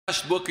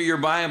Last book of your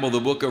Bible,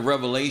 the book of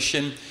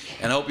Revelation,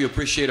 and I hope you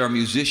appreciate our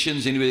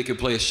musicians. Anybody that could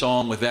play a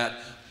song with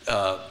that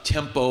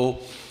tempo,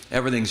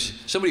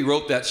 somebody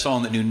wrote that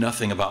song that knew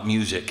nothing about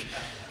music,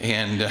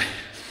 and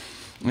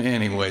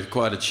anyway,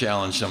 quite a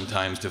challenge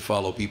sometimes to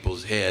follow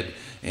people's head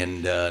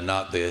and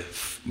not the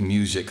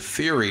music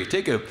theory.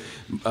 Take a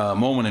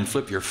moment and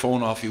flip your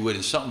phone off, if you would,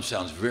 and something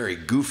sounds very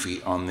goofy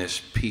on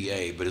this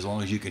PA, but as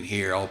long as you can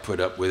hear, I'll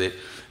put up with it.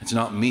 It's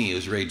not me, it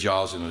was Ray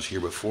Joslin was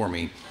here before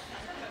me.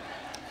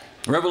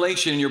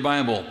 Revelation in your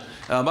Bible.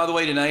 By the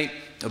way, tonight,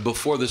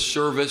 before the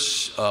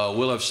service,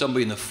 we'll have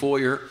somebody in the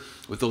foyer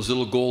with those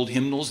little gold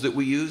hymnals that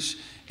we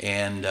use.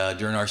 And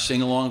during our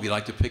sing-along, if you'd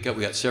like to pick up,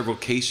 we got several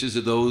cases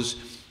of those.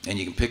 And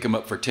you can pick them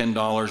up for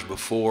 $10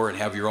 before and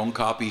have your own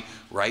copy.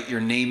 Write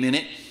your name in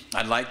it.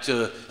 I'd like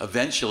to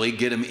eventually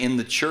get them in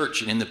the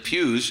church and in the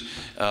pews.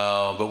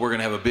 But we're going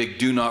to have a big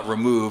do not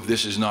remove,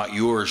 this is not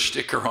yours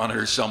sticker on it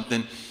or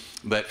something.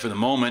 But for the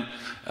moment,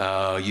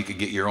 you could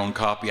get your own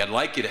copy. I'd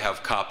like you to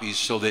have copies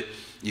so that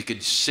you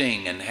could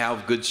sing and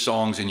have good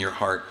songs in your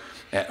heart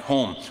at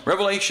home.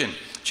 Revelation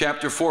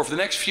chapter 4. For the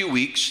next few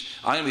weeks,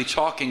 I'm going to be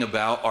talking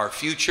about our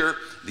future,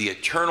 the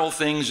eternal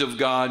things of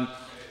God,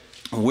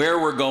 where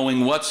we're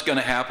going, what's going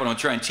to happen. I'll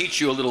try and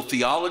teach you a little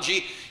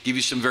theology, give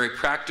you some very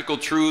practical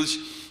truths,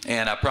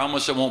 and I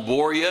promise I won't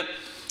bore you,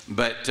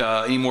 but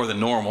any more than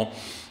normal.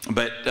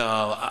 But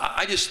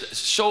I just,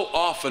 so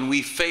often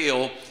we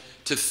fail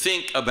to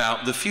think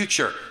about the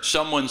future.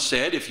 Someone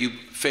said, if you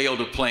fail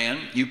to plan,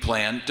 you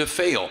plan to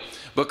fail.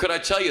 But could I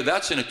tell you,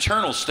 that's an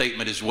eternal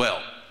statement as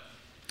well.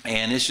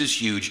 And this is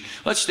huge.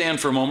 Let's stand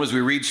for a moment as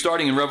we read,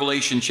 starting in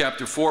Revelation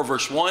chapter 4,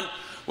 verse 1.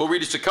 We'll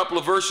read just a couple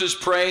of verses,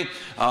 pray,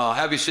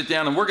 have you sit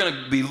down, and we're going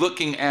to be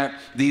looking at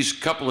these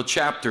couple of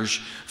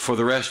chapters for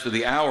the rest of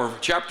the hour.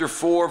 Chapter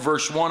 4,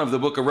 verse 1 of the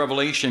book of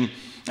Revelation.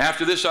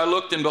 After this I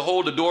looked, and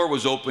behold, a door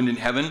was opened in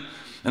heaven.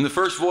 And the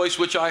first voice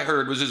which I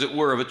heard was as it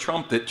were of a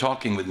trumpet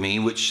talking with me,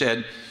 which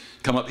said,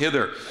 come up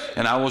hither,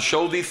 and I will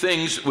show thee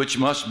things which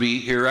must be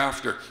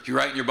hereafter. If you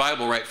write in your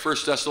Bible, write 1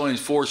 Thessalonians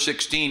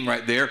 4:16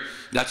 right there.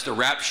 That's the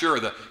rapture, or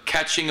the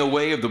catching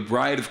away of the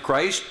bride of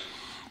Christ.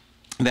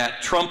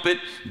 That trumpet,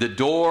 the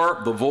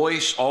door, the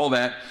voice, all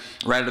that,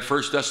 right out of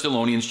 1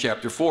 Thessalonians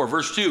chapter 4.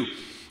 Verse 2,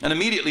 and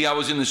immediately I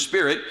was in the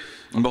Spirit,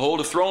 and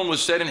behold, a throne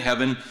was set in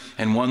heaven,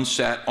 and one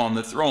sat on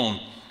the throne.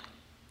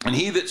 And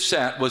he that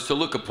sat was to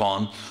look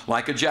upon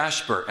like a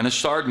jasper and a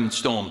sardine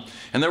stone.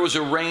 And there was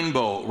a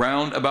rainbow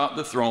round about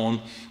the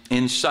throne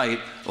in sight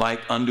like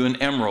unto an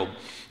emerald.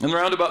 And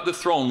round about the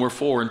throne were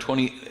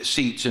 24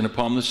 seats, and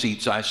upon the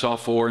seats I saw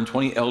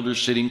 24 elders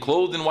sitting,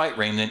 clothed in white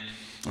raiment,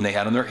 and they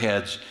had on their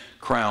heads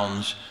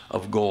crowns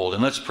of gold.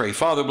 And let's pray.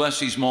 Father, bless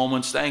these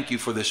moments. Thank you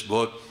for this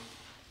book.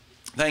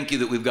 Thank you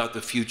that we've got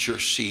the future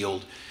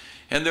sealed.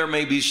 And there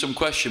may be some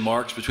question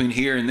marks between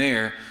here and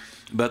there,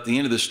 but the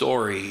end of the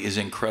story is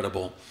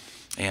incredible.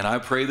 And I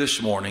pray this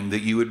morning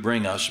that you would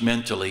bring us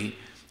mentally,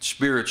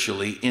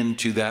 spiritually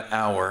into that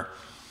hour,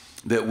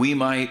 that we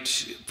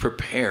might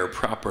prepare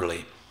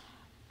properly,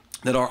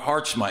 that our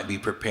hearts might be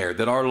prepared,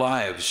 that our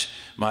lives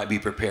might be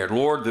prepared.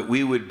 Lord, that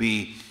we would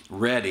be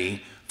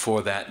ready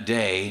for that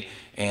day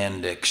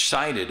and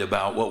excited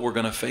about what we're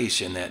going to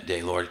face in that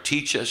day. Lord,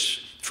 teach us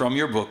from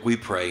your book, we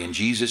pray, in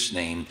Jesus'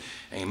 name,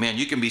 amen.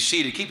 You can be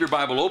seated. Keep your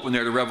Bible open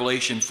there to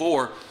Revelation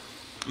 4.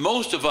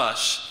 Most of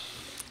us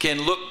can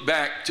look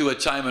back to a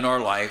time in our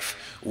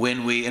life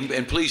when we,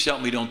 and please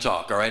help me, don't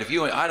talk, all right?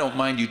 I don't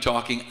mind you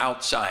talking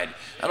outside.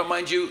 I don't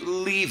mind you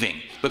leaving.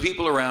 But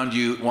people around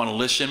you want to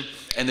listen,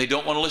 and they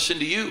don't want to listen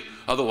to you.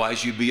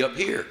 Otherwise, you'd be up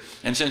here.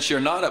 And since you're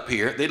not up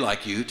here, they'd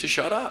like you to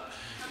shut up.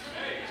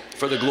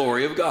 For the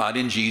glory of God,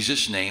 in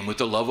Jesus' name, with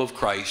the love of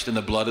Christ and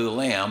the blood of the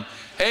Lamb.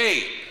 Hey,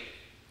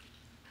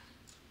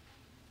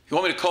 if you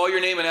want me to call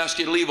your name and ask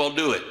you to leave, I'll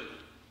do it.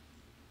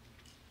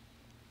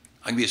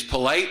 I can be as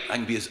polite, I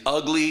can be as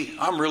ugly.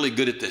 I'm really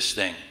good at this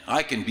thing.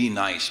 I can be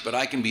nice, but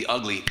I can be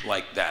ugly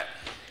like that.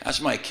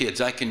 Ask my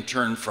kids. I can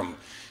turn from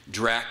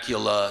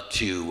Dracula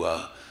to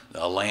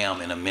a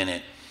lamb in a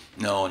minute.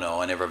 No,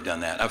 I never have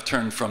done that. I've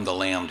turned from the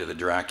lamb to the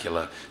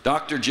Dracula.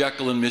 Dr.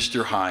 Jekyll and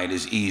Mr. Hyde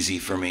is easy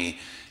for me.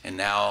 And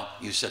now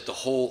you set the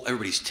whole,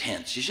 everybody's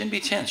tense. You shouldn't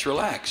be tense,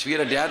 relax. If you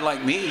had a dad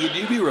like me,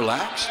 you'd be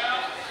relaxed.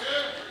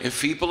 If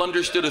people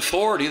understood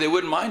authority, they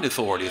wouldn't mind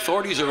authority.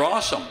 Authorities are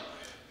awesome.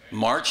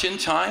 March in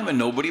time and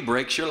nobody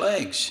breaks your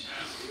legs.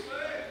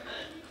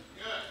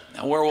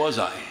 Now, where was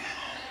I?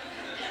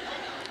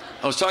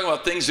 I was talking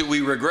about things that we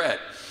regret.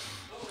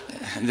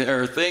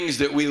 There are things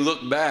that we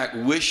look back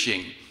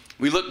wishing.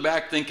 We look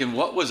back thinking,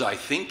 what was I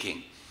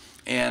thinking?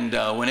 And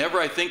whenever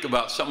I think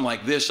about something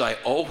like this, I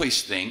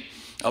always think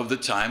of the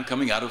time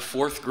coming out of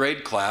 4th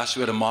grade class.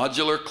 We had a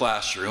modular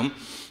classroom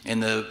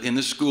in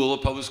the school, a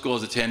public school I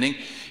was attending,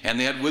 and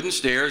they had wooden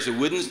stairs, a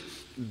wooden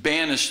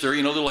banister,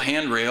 you know, little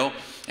handrail,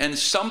 and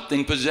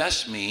something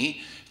possessed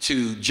me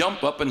to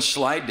jump up and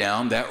slide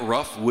down that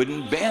rough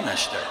wooden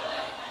banister.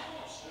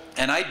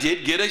 And I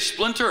did get a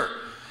splinter.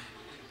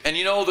 And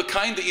you know, the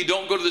kind that you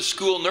don't go to the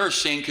school nurse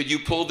saying, could you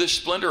pull this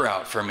splinter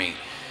out for me?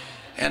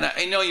 And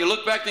you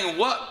look back thinking,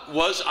 what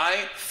was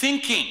I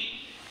thinking?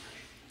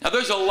 Now,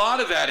 there's a lot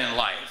of that in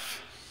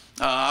life.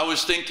 I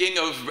was thinking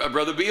of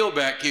Brother Beal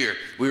back here.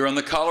 We were on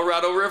the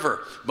Colorado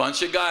River.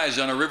 Bunch of guys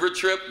on a river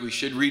trip. We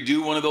should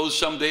redo one of those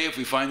someday if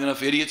we find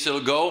enough idiots that'll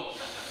go.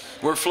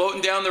 We're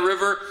floating down the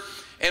river,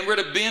 and we're at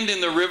a bend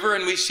in the river,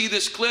 and we see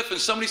this cliff, and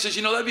somebody says,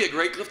 that'd be a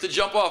great cliff to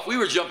jump off. We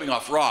were jumping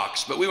off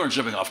rocks, but we weren't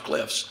jumping off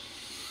cliffs.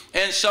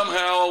 And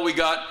somehow we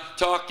got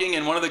talking,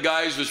 and one of the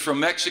guys was from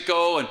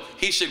Mexico, and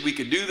he said we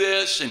could do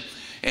this,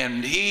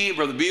 and he,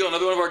 Brother Beal,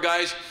 another one of our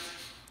guys,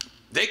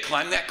 they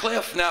climbed that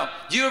cliff. Now,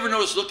 do you ever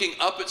notice looking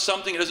up at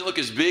something, it doesn't look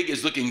as big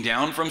as looking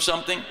down from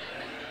something?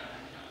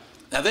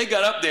 Now, they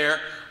got up there.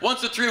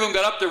 Once the three of them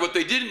got up there, what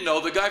they didn't know,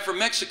 the guy from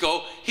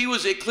Mexico, he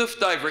was a cliff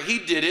diver. He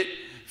did it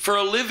for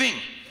a living.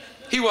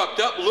 He walked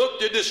up, looked,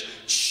 did this.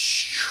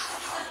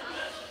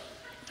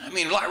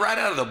 Right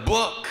out of the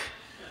book.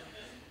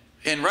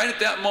 And right at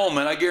that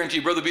moment, I guarantee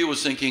you, Brother B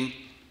was thinking,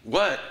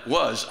 what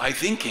was I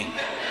thinking?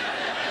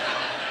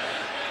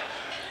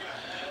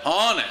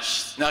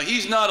 Honest. Now,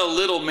 he's not a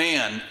little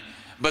man,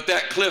 but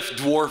that cliff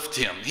dwarfed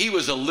him. He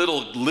was a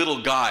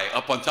little guy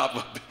up on top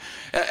of it.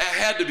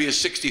 Had to be a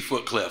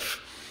 60-foot cliff.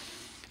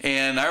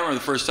 And I remember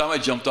the first time I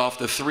jumped off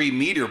the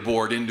 3-meter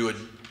board into a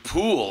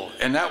pool,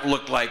 and that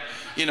looked like,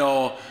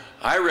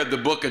 I read the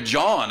book of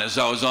John as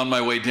I was on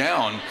my way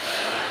down.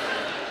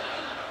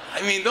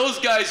 Those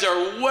guys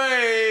are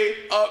way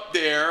up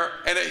there,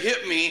 and it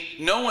hit me.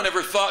 No one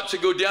ever thought to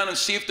go down and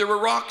see if there were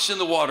rocks in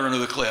the water under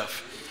the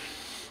cliff.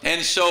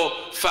 And so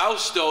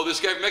Fausto, this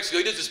guy from Mexico,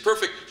 he did this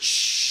perfect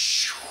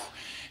shh.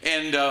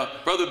 And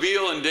Brother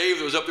Beal and Dave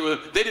that was up there with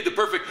him, they did the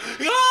perfect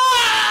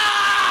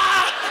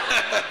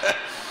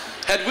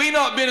Had we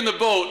not been in the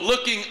boat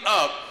looking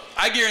up,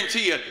 I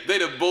guarantee you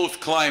they'd have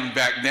both climbed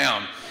back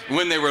down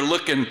when they were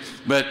looking.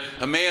 But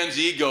a man's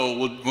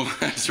ego,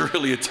 that's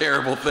really a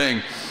terrible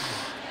thing.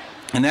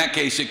 In that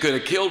case, it could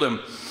have killed him.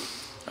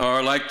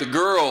 Or like the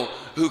girl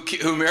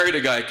who married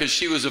a guy because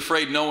she was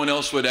afraid no one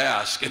else would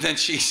ask. And then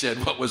she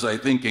said, what was I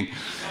thinking?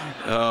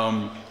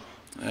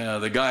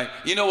 The guy,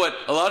 you know what?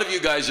 A lot of you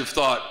guys have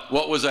thought,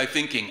 what was I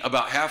thinking?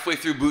 About halfway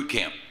through boot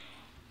camp.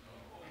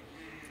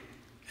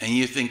 And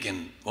you're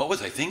thinking, what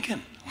was I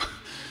thinking?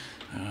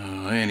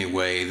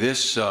 Anyway,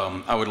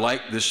 I would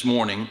like this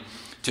morning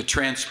to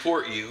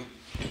transport you,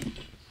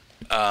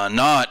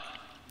 not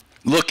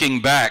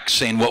looking back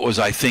saying, what was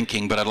I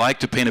thinking? But I'd like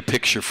to paint a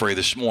picture for you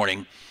this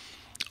morning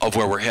of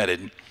where we're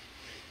headed.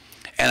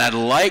 And I'd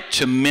like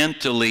to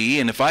mentally,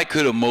 and if I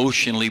could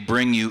emotionally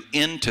bring you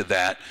into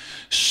that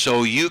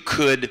so you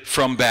could,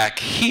 from back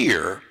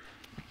here,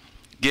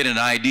 get an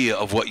idea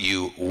of what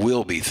you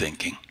will be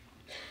thinking.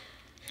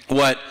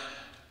 What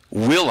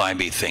will I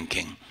be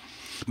thinking?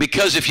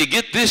 Because if you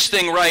get this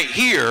thing right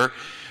here,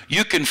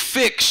 you can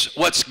fix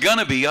what's going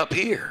to be up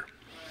here.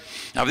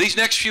 Now, these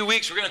next few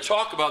weeks, we're going to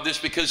talk about this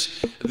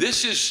because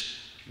this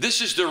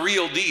is the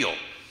real deal.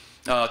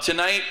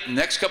 Tonight,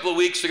 next couple of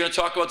weeks, they're going to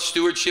talk about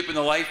stewardship and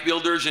the life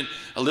builders and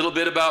a little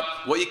bit about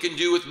what you can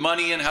do with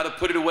money and how to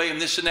put it away and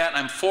this and that. And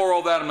I'm for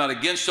all that. I'm not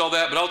against all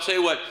that. But I'll tell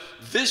you what,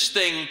 this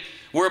thing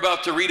we're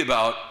about to read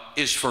about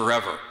is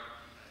forever.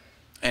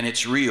 And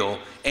it's real.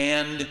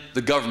 And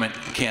the government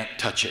can't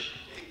touch it.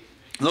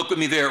 Look with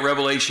me there at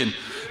Revelation.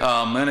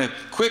 I'm going to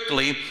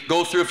quickly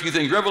go through a few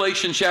things.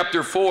 Revelation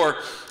chapter 4.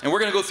 And we're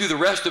going to go through the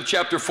rest of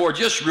chapter 4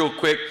 just real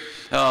quick.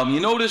 You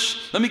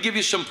notice, let me give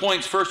you some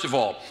points first of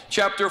all.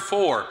 Chapter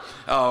 4,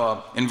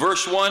 in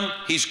verse 1,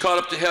 he's caught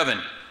up to heaven.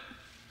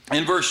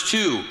 In verse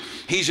 2,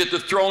 he's at the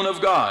throne of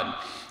God.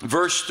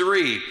 Verse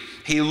 3,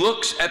 he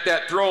looks at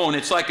that throne.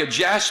 It's like a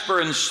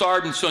jasper and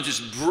sardine stone,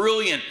 just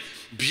brilliant,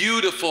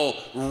 beautiful,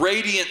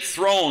 radiant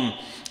throne.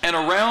 And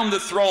around the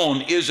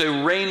throne is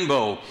a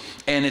rainbow,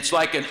 and it's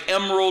like an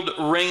emerald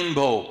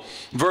rainbow.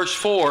 Verse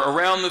 4,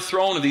 around the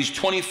throne are these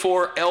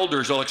 24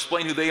 elders. I'll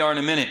explain who they are in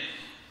a minute.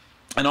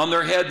 And on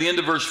their head, the end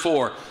of verse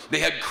 4, they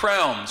had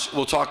crowns.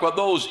 We'll talk about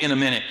those in a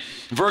minute.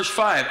 Verse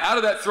 5, out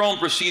of that throne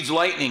proceeds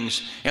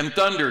lightnings and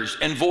thunders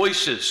and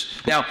voices.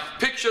 Now,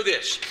 picture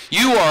this.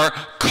 You are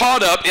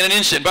caught up in an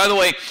instant. By the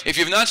way, if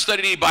you've not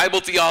studied any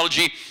Bible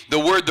theology, the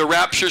word the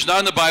rapture is not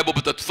in the Bible,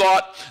 but the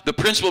thought, the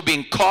principle of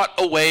being caught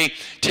away,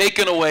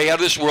 taken away out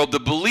of this world, the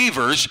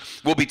believers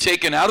will be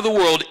taken out of the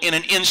world in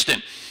an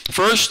instant.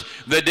 First,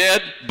 the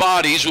dead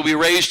bodies will be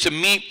raised to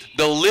meet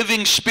the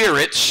living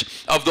spirits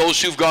of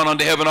those who've gone on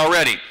to heaven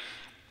already.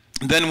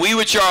 Then we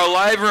which are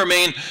alive and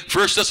remain,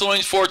 1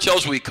 Thessalonians 4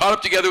 tells we caught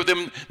up together with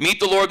them, meet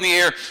the Lord in the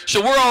air.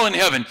 So we're all in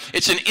heaven.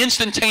 It's an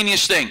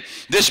instantaneous thing.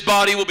 This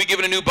body will be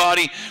given a new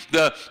body.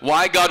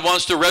 Why God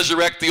wants to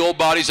resurrect the old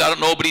bodies, I don't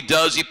know, but he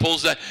does. He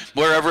pulls that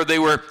wherever they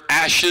were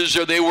ashes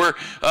or they were,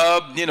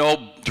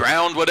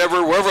 drowned,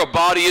 whatever, wherever a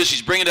body is,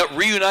 he's bringing it up,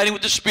 reuniting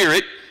with the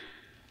spirit.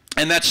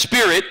 And that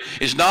spirit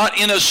is not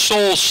in a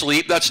soul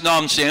sleep. That's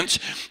nonsense.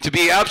 To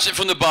be absent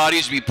from the body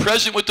is to be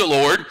present with the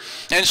Lord.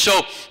 And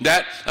so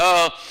that,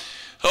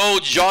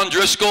 John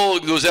Driscoll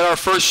was at our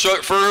first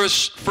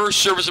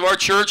service of our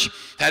church,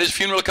 had his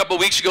funeral a couple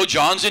of weeks ago.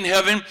 John's in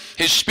heaven.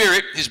 His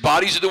spirit, his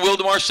body's at the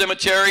Wildomar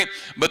Cemetery,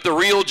 but the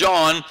real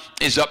John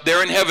is up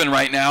there in heaven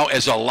right now,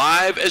 as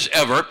alive as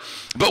ever.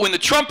 But when the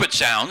trumpet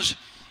sounds,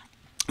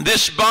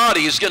 this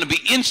body is going to be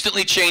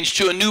instantly changed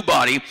to a new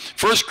body.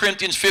 1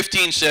 Corinthians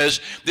 15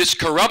 says, this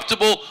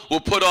corruptible will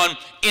put on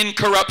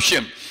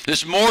incorruption.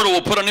 This mortal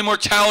will put on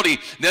immortality.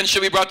 Then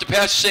shall be brought to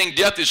pass, saying,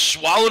 death is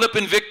swallowed up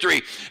in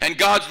victory. And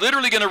God's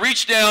literally going to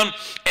reach down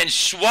and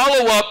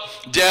swallow up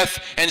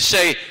death and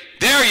say,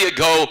 there you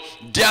go.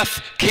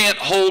 Death can't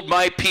hold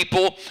my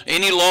people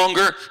any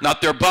longer,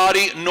 not their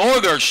body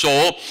nor their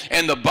soul.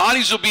 And the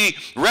bodies will be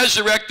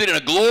resurrected in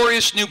a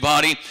glorious new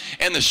body,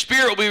 and the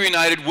spirit will be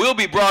reunited, will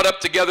be brought up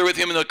together with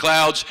him in the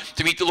clouds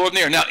to meet the Lord in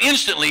the air. Now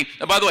instantly,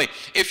 and by the way,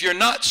 if you're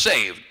not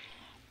saved,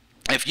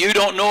 if you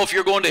don't know if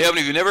you're going to heaven,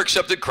 if you've never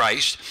accepted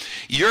Christ,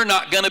 you're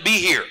not going to be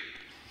here.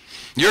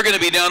 You're going to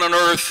be down on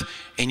earth,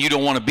 and you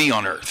don't want to be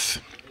on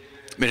earth.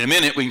 But in a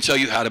minute, we can tell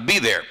you how to be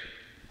there,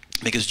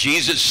 because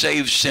Jesus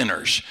saves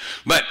sinners.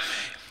 But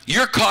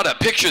you're caught up.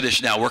 Picture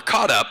this now. We're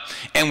caught up,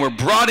 and we're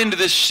brought into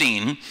this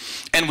scene,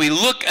 and we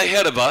look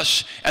ahead of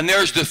us, and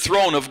there's the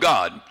throne of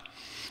God.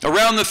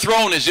 Around the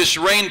throne is this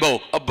rainbow.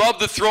 Above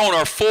the throne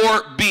are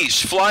 4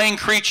 beasts, flying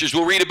creatures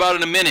we'll read about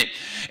in a minute.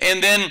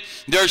 And then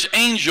there's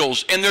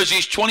angels, and there's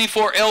these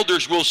 24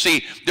 elders we'll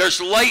see. There's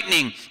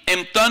lightning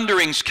and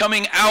thunderings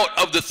coming out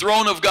of the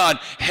throne of God.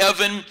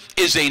 Heaven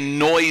is a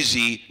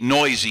noisy,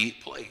 noisy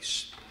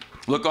place.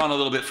 Look on a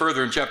little bit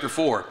further in chapter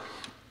 4.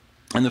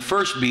 And the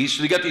first beast,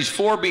 we got these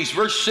 4 beasts.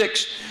 Verse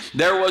 6,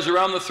 there was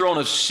around the throne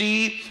a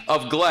sea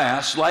of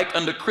glass like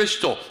unto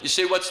crystal. You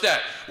say, what's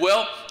that?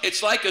 Well,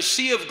 it's like a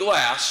sea of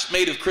glass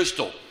made of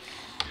crystal.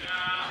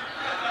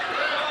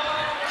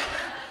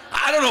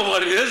 I don't know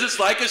what it is. It's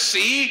like a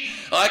sea,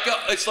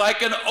 it's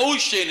like an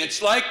ocean.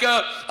 It's like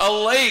a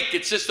lake.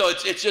 It's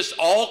just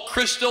all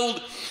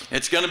crystalled.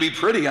 It's going to be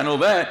pretty, I know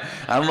that.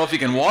 I don't know if you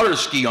can water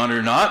ski on it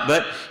or not,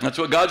 but that's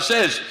what God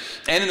says.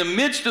 And in the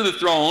midst of the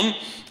throne,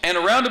 and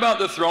around about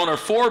the throne are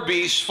 4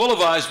 beasts full of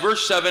eyes.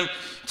 Verse 7,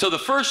 so the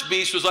first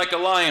beast was like a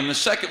lion. The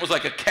second was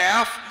like a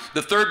calf.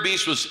 The third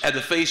beast had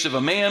the face of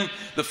a man.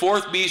 The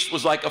fourth beast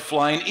was like a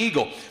flying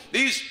eagle.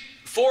 These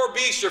 4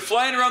 beasts are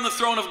flying around the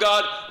throne of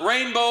God.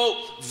 Rainbow,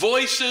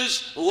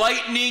 voices,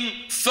 lightning,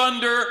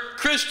 thunder,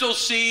 crystal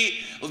sea,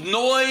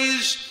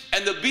 noise,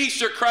 and the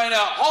beasts are crying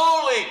out,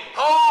 holy,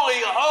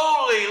 holy,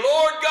 holy,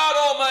 Lord God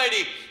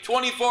Almighty.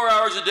 24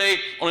 hours a day,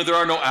 only there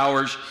are no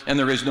hours, and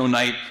there is no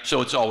night,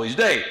 so it's always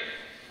day.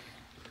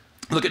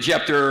 Look at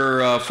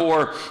chapter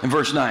 4 and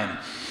verse 9.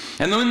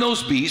 And then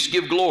those beasts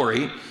give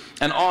glory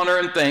and honor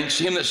and thanks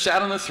to him that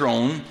sat on the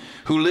throne,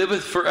 who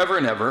liveth forever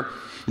and ever.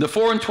 The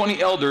 24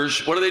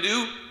 elders, what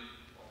do?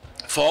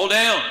 Fall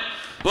down.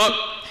 Look,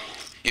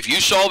 if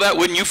you saw that,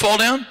 wouldn't you fall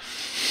down?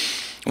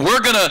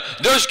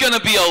 There's gonna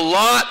be a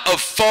lot of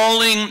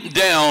falling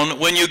down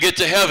when you get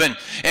to heaven.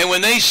 And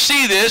when they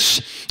see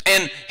this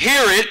and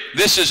hear it,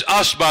 this is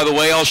us, by the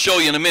way, I'll show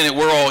you in a minute,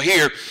 we're all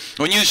here.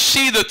 When you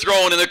see the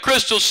throne and the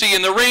crystal sea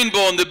and the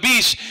rainbow and the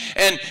beast,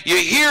 and you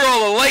hear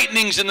all the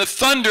lightnings and the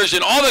thunders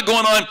and all that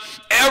going on,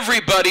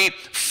 everybody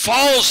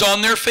falls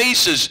on their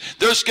faces.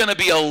 There's going to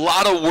be a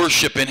lot of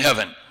worship in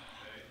heaven.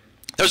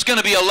 There's going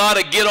to be a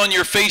lot of get on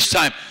your face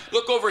time.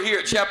 Look over here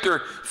at chapter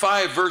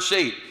 5, verse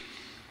 8.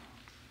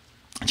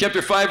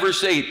 Chapter 5,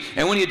 verse 8.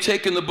 And when he had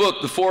taken the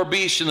book, the 4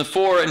 beasts and the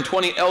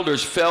 24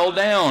 elders fell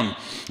down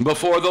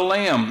before the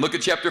Lamb. Look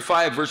at chapter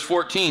 5, verse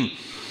 14.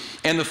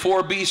 And the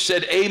 4 beasts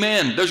said,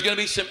 amen. There's going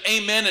to be some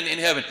amen in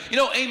heaven. You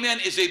know, amen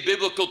is a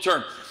biblical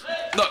term.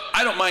 Look,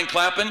 I don't mind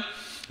clapping,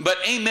 but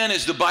amen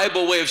is the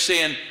Bible way of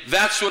saying,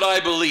 that's what I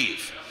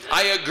believe.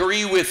 I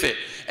agree with it.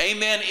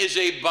 Amen is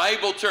a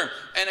Bible term.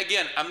 And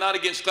again, I'm not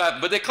against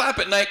clapping, but they clap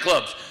at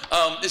nightclubs.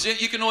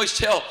 You can always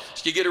tell.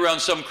 You get around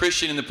some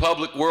Christian in the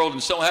public world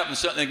and something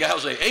happens, and the guy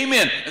will say,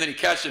 amen, and then he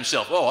catches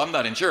himself. Oh, I'm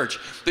not in church.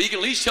 But you can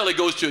at least tell he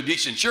goes to a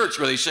decent church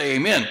where they say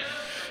amen.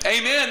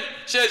 Amen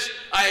says,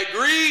 I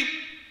agree.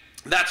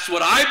 That's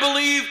what I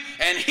believe,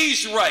 and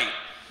he's right.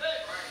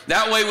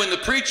 That way, when the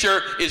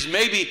preacher is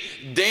maybe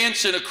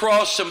dancing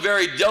across some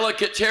very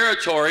delicate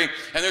territory,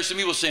 and there's some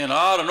people saying, oh,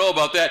 I don't know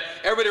about that,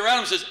 everybody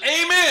around him says,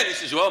 amen. He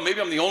says, well, maybe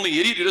I'm the only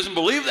idiot who doesn't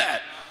believe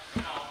that.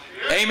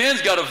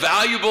 Amen's got a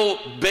valuable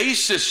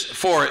basis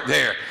for it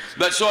there.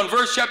 But so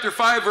in chapter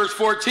 5, verse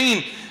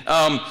 14,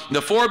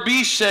 the 4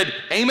 beasts said,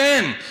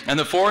 amen. And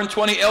the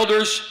 24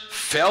 elders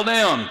fell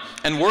down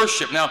and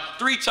worshiped. Now,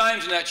 3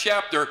 times in that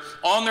chapter,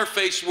 on their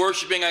face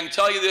worshiping. I can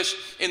tell you this,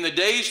 in the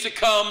days to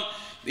come,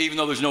 even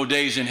though there's no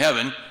days in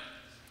heaven,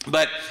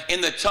 but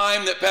in the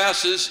time that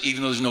passes,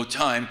 even though there's no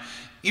time,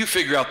 you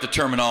figure out the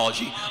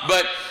terminology.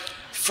 But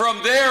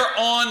from there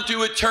on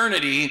to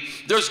eternity,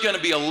 there's going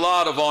to be a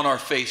lot of on our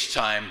face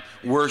time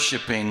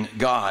worshiping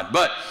God.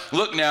 But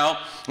look now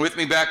with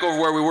me back over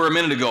where we were a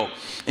minute ago.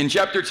 In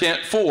chapter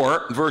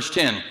 4, verse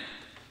 10.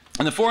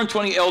 And the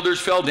 24 elders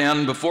fell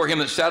down before him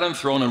that sat on the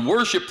throne and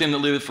worshipped him that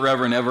liveth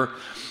forever and ever.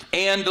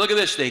 And look at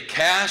this, they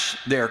cast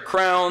their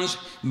crowns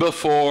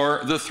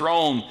before the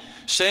throne,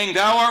 saying,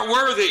 thou art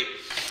worthy.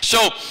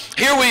 So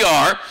here we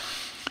are.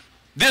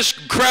 this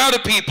crowd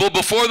of people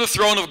before the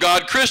throne of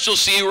God, crystal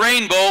sea,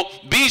 rainbow,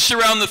 beasts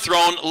around the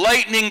throne,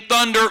 lightning,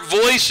 thunder,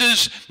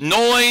 voices,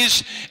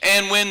 noise,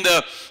 and when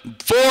the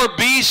four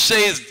beasts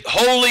say,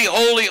 holy,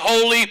 holy,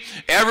 holy,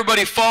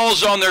 everybody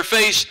falls on their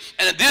face.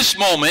 And at this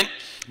moment,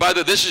 by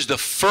the way, this is the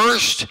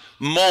first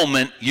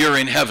moment you're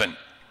in heaven.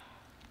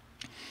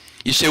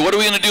 You say, what are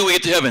we going to do when we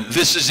get to heaven?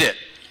 This is it.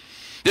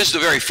 This is the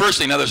very first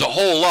thing. Now, there's a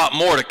whole lot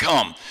more to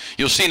come.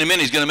 You'll see in a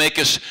minute, he's going to make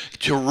us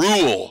to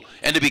rule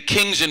and to be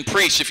kings and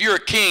priests. If you're a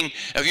king,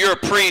 if you're a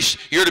priest,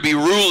 you're to be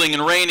ruling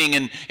and reigning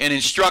and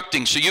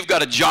instructing. So you've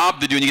got a job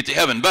to do when you get to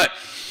heaven. But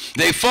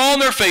they fall on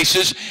their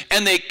faces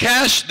and they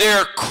cast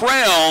their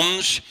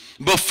crowns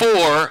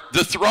before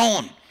the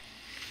throne.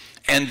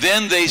 And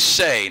then they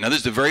say, now this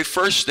is the very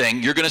first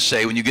thing you're going to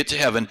say when you get to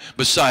heaven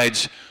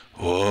besides,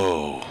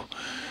 whoa,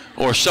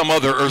 or some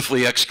other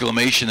earthly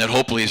exclamation that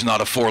hopefully is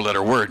not a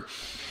four-letter word.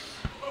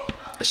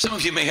 Some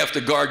of you may have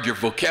to guard your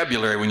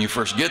vocabulary when you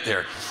first get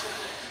there.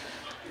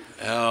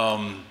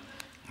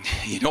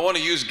 You don't want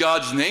to use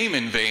God's name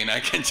in vain, I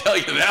can tell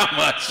you that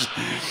much.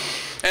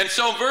 And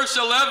so verse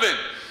 11,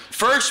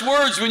 first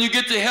words when you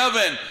get to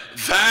heaven,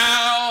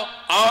 thou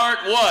art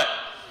what?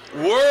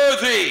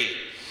 Worthy.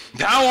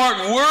 Thou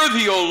art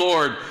worthy, O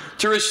Lord,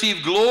 to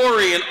receive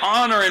glory and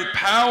honor and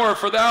power,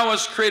 for thou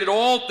hast created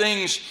all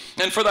things,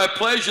 and for thy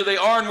pleasure they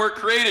are and were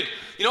created.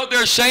 You know what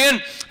they're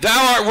saying?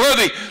 Thou art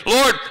worthy.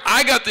 Lord,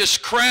 I got this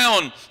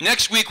crown.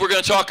 Next week we're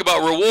going to talk about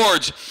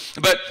rewards.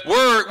 But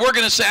we're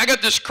going to say, I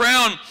got this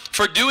crown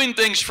for doing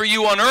things for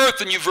you on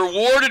earth, and you've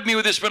rewarded me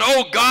with this. But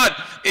oh God,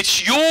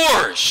 it's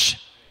yours.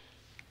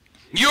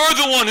 You're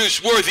the one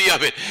who's worthy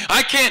of it.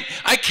 I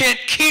can't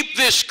keep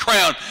this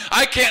crown.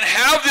 I can't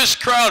have this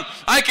crown.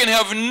 I can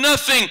have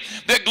nothing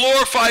that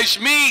glorifies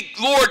me.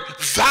 Lord,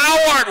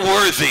 thou art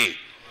worthy.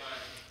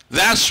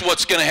 That's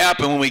what's going to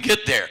happen when we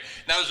get there.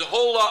 Now, there's a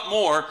whole lot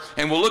more,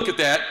 and we'll look at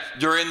that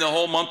during the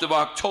whole month of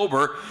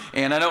October.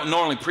 And I don't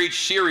normally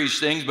preach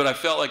series things, but I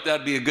felt like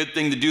that'd be a good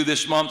thing to do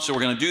this month, so we're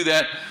going to do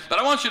that. But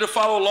I want you to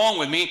follow along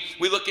with me.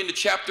 We look into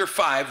chapter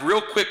 5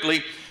 real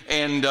quickly,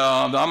 and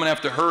I'm going to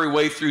have to hurry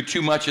way through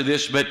too much of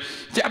this. But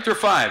chapter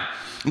 5,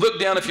 look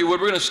down if you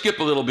would. We're going to skip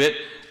a little bit.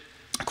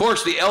 Of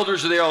course, the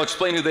elders are there. I'll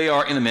explain who they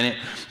are in a minute.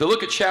 But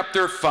look at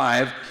chapter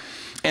 5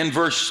 and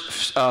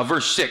verse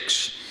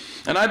 6.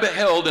 And I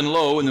beheld, and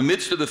lo, in the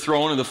midst of the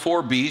throne of the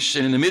four beasts,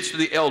 and in the midst of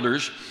the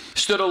elders,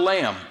 stood a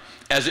lamb,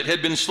 as it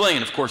had been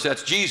slain. Of course,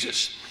 that's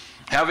Jesus,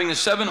 having the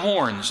 7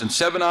 horns and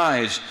 7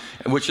 eyes,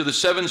 which are the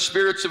 7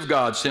 spirits of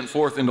God sent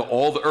forth into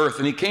all the earth.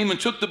 And he came and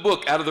took the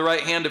book out of the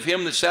right hand of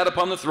him that sat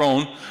upon the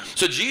throne.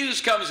 So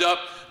Jesus comes up,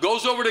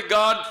 goes over to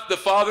God the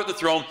Father at the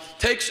throne,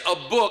 takes a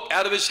book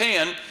out of his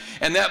hand,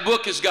 and that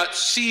book has got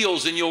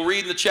seals, and you'll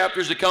read in the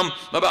chapters to come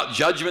about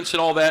judgments and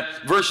all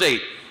that. Verse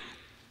 8,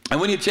 and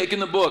when he had taken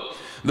the book,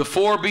 the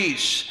 4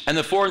 beasts and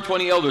the 24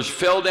 elders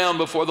fell down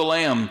before the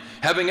Lamb,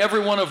 having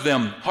every one of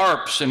them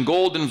harps and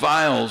golden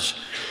vials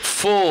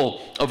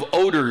full of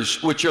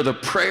odors, which are the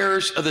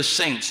prayers of the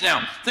saints.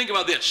 Now, think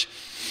about this.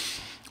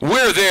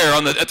 We're there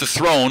at the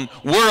throne.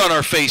 We're on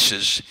our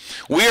faces.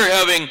 We're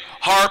having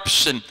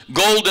harps and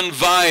golden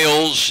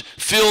vials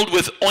filled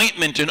with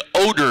ointment and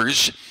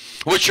odors,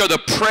 which are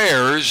the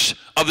prayers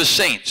of the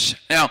saints.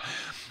 Now,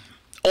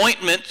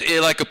 ointment,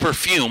 like a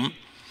perfume,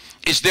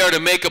 is there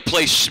to make a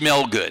place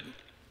smell good.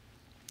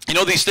 You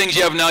know these things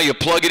you have now, you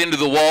plug it into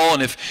the wall,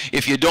 and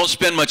if you don't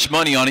spend much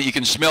money on it, you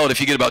can smell it if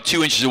you get about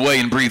 2 inches away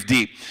and breathe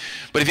deep.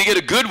 But if you get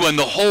a good one,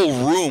 the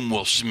whole room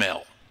will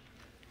smell.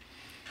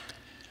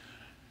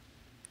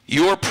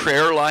 Your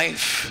prayer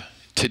life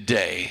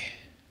today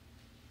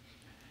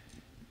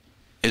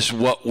is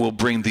what will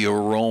bring the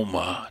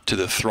aroma to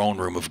the throne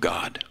room of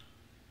God.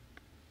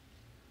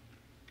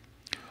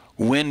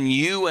 When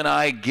you and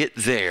I get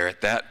there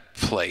at that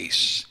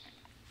place,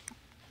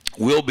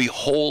 we'll be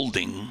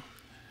holding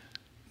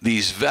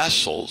these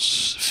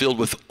vessels filled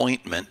with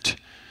ointment,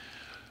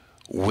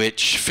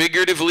 which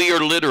figuratively or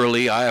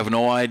literally, I have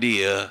no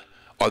idea,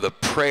 are the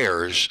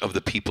prayers of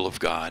the people of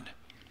God.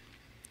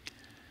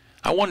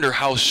 I wonder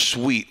how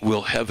sweet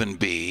will heaven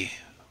be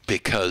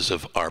because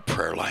of our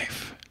prayer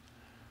life.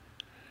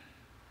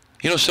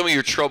 You know, some of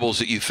your troubles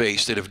that you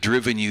face that have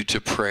driven you to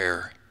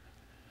prayer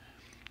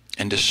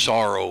and to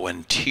sorrow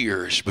and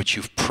tears, but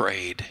you've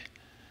prayed.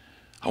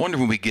 I wonder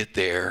when we get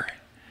there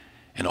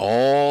and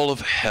all of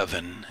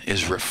heaven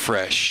is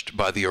refreshed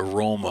by the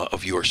aroma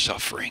of your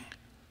suffering,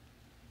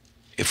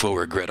 if we'll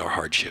regret our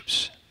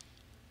hardships.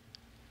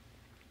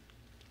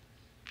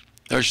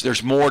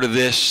 There's more to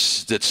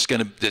this that's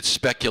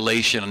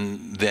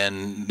speculation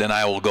than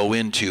I will go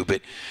into,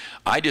 but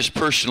I just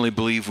personally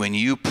believe when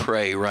you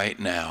pray right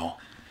now,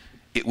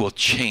 it will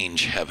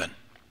change heaven.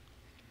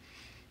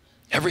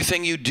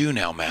 Everything you do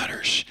now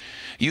matters.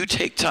 You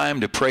take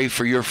time to pray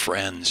for your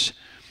friends,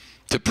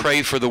 to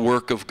pray for the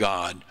work of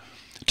God,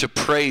 to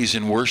praise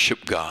and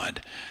worship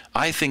God.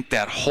 I think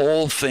that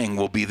whole thing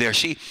will be there.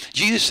 See,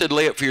 Jesus said,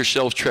 lay up for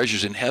yourselves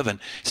treasures in heaven.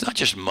 It's not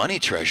just money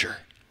treasure.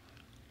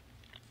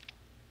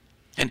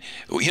 And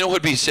you know what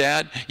would be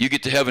sad? You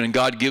get to heaven and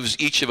God gives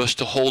each of us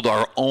to hold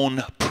our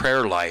own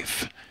prayer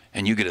life,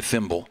 and you get a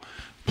thimble.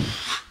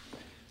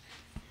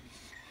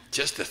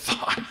 Just a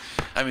thought.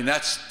 I mean,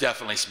 that's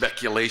definitely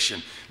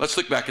speculation. Let's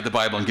look back at the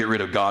Bible and get rid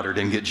of Goddard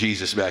and get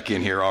Jesus back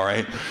in here, all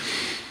right?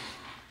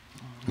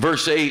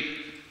 Verse 8,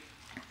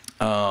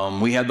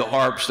 we had the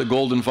harps, the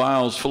golden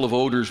vials full of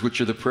odors,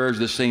 which are the prayers of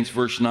the saints.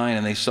 Verse 9,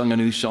 and they sung a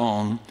new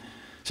song.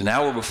 So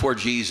now we're before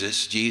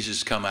Jesus.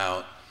 Jesus come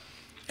out,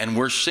 and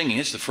we're singing.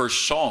 It's the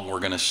first song we're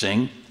going to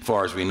sing, as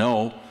far as we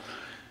know.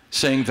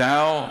 Saying,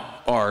 thou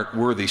art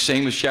worthy.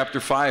 Same as chapter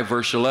 5,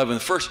 verse 11.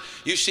 First,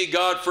 you see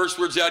God, first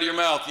words out of your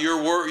mouth.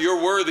 You're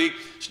worthy.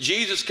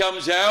 Jesus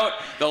comes out,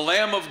 the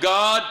Lamb of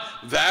God.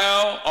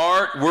 Thou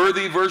art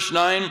worthy, verse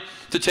 9,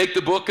 to take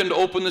the book and to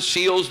open the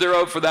seals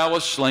thereof, for thou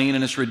wast slain,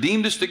 and hast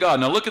redeemed us to God.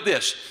 Now look at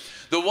this.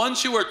 The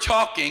ones who are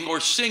talking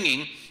or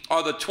singing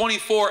are the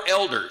 24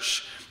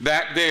 elders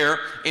back there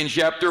in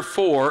chapter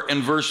 4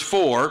 and verse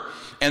 4,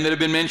 and that have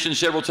been mentioned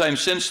several times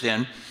since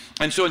then.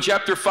 And so in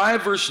chapter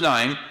 5, verse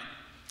 9,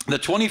 the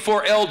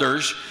 24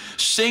 elders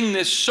sing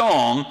this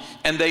song,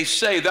 and they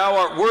say, thou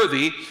art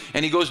worthy.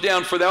 And he goes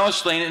down, for thou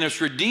hast slain and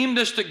hast redeemed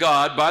us to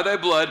God by thy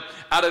blood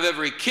out of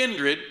every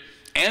kindred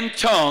and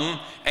tongue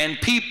and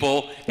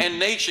people and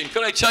nation.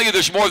 Could I tell you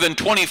there's more than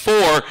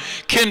 24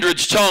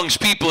 kindreds, tongues,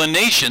 people, and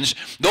nations?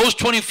 Those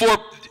 24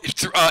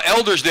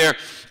 elders there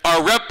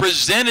are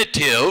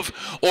representative,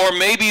 or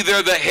maybe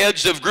they're the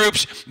heads of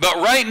groups. But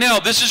right now,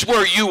 this is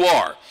where you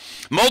are.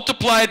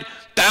 Multiplied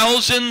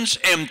thousands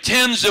and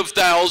tens of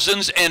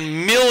thousands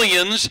and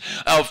millions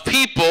of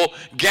people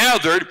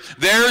gathered.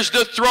 There's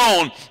the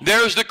throne.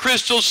 There's the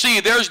crystal sea.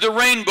 There's the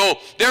rainbow.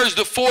 There's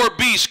the four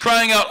beasts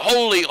crying out,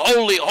 holy,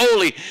 holy,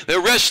 holy. They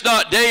rest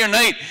not day or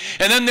night.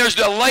 And then there's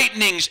the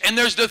lightnings, and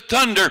there's the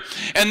thunder.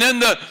 And then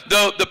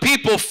the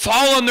people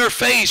fall on their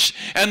face,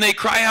 and they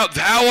cry out,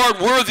 thou art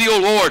worthy, O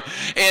Lord.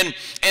 And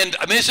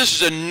I mean, this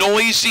is a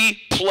noisy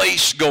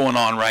place going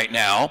on right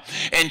now.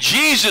 And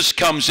Jesus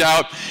comes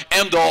out,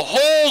 and the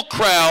whole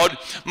crowd,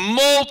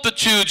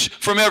 multitudes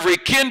from every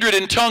kindred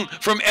and tongue,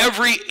 from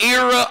every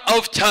era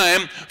of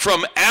time,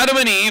 from Adam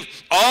and Eve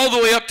all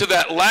the way up to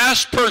that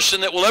last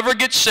person that will ever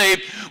get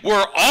saved,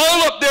 we're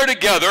all up there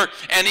together,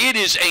 and it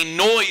is a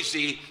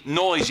noisy,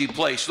 noisy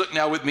place. Look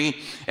now with me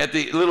at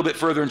a little bit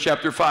further in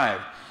chapter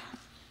 5.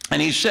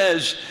 And he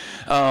says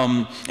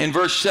in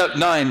verse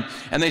 9,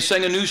 and they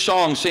sang a new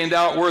song, saying,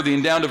 thou art worthy,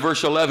 and down to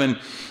verse 11,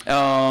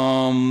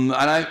 and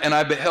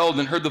I beheld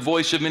and heard the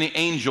voice of many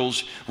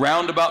angels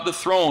round about the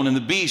throne, and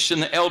the beasts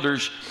and the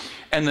elders,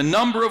 and the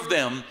number of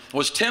them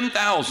was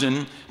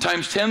 10,000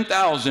 times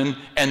 10,000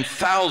 and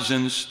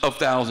thousands of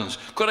thousands.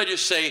 Could I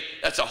just say,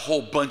 that's a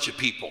whole bunch of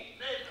people.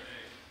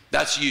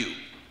 That's you.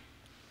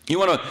 You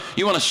want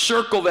to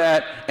circle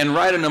that and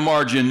write in the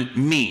margin,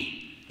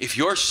 me. If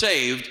you're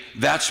saved,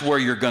 that's where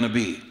you're going to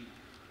be.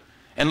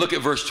 And look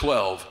at verse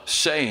 12,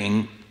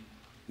 saying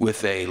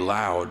with a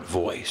loud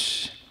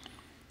voice.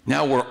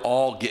 Now we're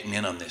all getting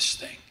in on this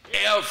thing.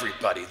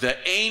 Everybody, the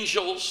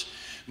angels,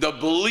 the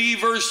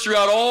believers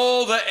throughout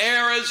all the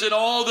eras and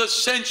all the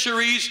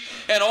centuries,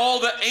 and all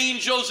the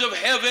angels of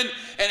heaven,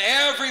 and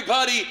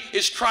everybody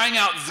is crying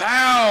out,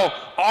 thou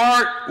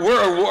art,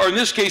 or in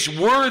this case,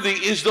 worthy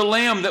is the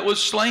Lamb that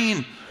was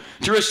slain,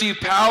 to receive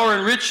power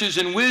and riches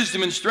and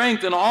wisdom and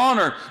strength and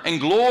honor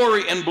and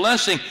glory and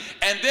blessing.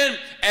 And then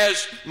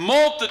as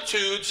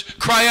multitudes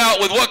cry out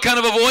with what kind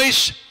of a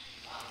voice?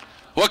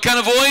 What kind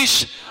of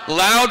voice?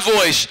 Loud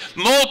voice.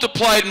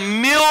 Multiplied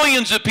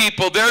millions of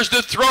people. There's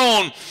the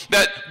throne,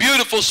 that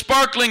beautiful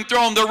sparkling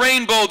throne, the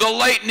rainbow, the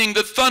lightning,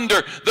 the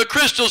thunder, the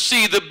crystal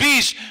sea, the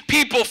beast,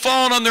 people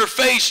falling on their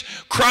face,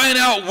 crying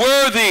out,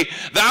 worthy,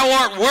 thou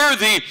art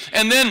worthy.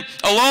 And then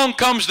along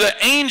comes the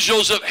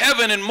angels of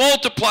heaven, and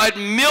multiplied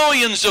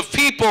millions of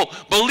people,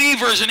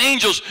 believers and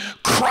angels,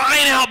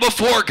 crying out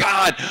before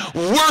God,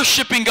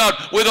 worshiping God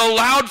with a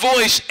loud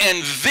voice.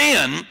 And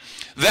then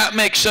that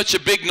makes such a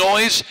big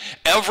noise,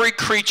 every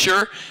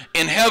creature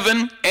in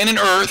heaven and in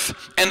earth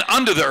and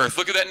under the earth.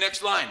 Look at that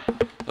next line.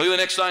 Look at the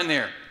next line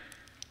there.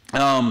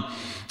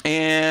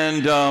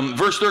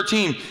 Verse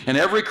 13, and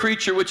every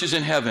creature which is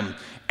in heaven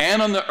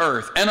and on the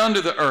earth and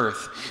under the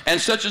earth, and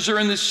such as are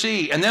in the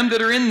sea, and them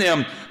that are in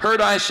them,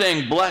 heard I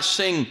saying,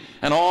 blessing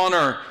and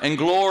honor and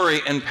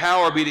glory and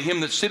power be to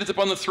him that sitteth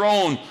upon the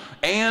throne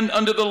and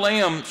unto the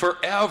Lamb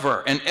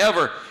forever and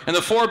ever. And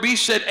the four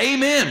beasts said,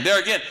 amen. There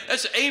again,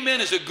 that's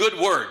amen is a good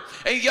word.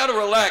 Hey, you got to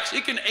relax.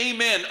 You can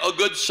amen a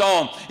good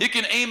psalm. You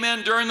can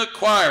amen during the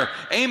choir.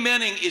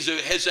 Amening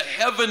has a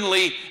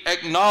heavenly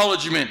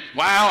acknowledgement.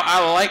 Wow,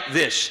 I like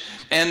this.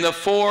 And the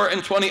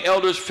 24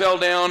 elders fell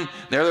down.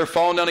 There they're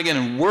falling down again,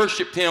 and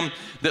worshiped him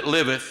that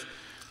liveth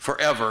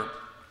forever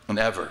and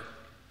ever.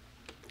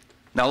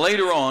 Now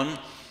later on,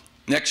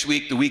 next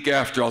week, the week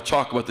after, I'll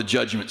talk about the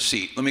judgment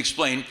seat. Let me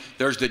explain.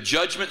 There's the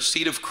judgment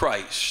seat of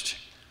Christ,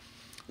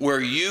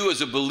 where you as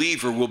a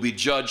believer will be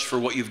judged for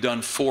what you've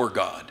done for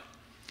God.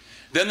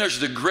 Then there's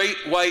the great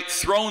white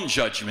throne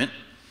judgment,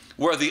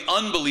 where the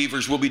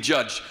unbelievers will be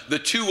judged. The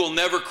two will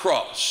never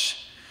cross.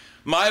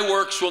 My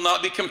works will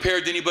not be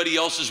compared to anybody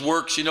else's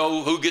works. You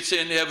know, who gets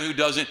into heaven, who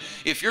doesn't.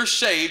 If you're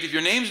saved, if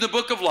your name's in the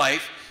book of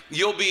life,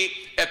 you'll be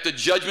at the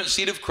judgment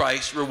seat of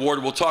Christ,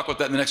 rewarded. We'll talk about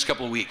that in the next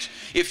couple of weeks.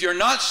 If you're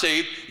not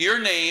saved, your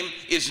name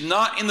is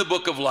not in the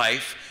book of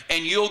life,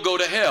 and you'll go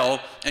to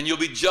hell, and you'll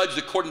be judged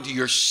according to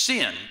your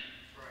sin.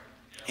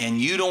 And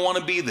you don't want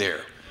to be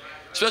there,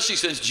 especially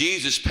since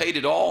Jesus paid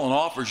it all and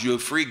offers you a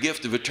free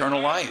gift of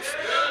eternal life.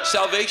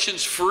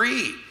 Salvation's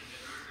free.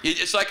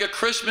 It's like a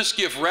Christmas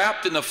gift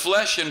wrapped in the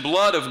flesh and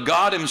blood of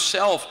God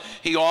himself.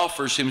 He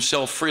offers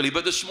himself freely.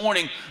 But this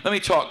morning, let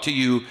me talk to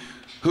you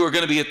who are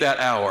going to be at that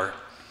hour.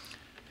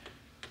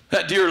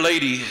 That dear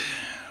lady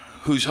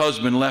whose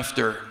husband left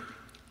her,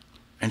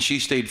 and she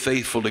stayed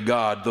faithful to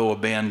God, though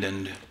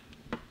abandoned.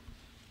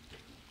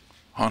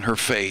 On her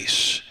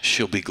face,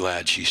 she'll be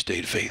glad she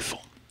stayed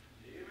faithful.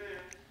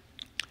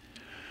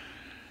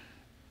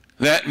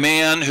 That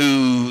man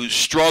who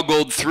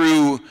struggled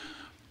through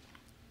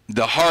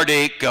the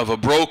heartache of a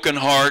broken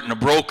heart and a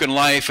broken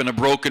life and a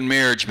broken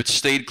marriage, but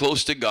stayed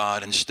close to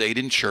God and stayed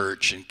in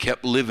church and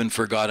kept living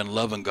for God and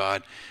loving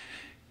God.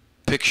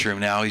 Picture him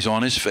now, he's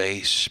on his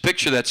face.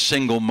 Picture that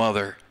single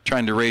mother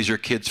trying to raise her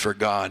kids for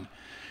God.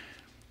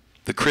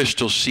 The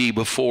crystal sea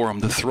before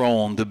him, the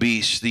throne, the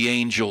beast, the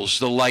angels,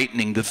 the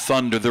lightning, the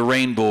thunder, the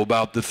rainbow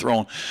about the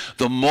throne.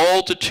 The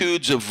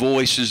multitudes of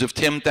voices of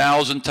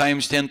 10,000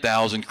 times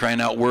 10,000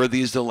 crying out,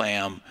 worthy is the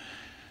Lamb.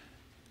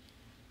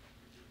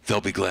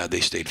 They'll be glad they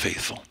stayed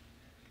faithful.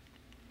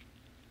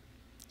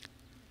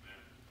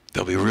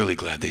 They'll be really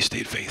glad they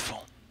stayed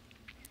faithful.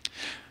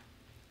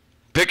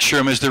 Picture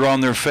them as they're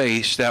on their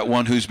face, that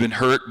one who's been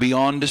hurt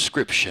beyond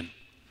description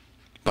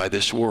by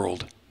this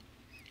world,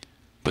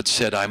 but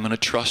said, I'm going to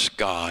trust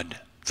God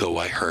though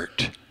I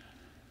hurt.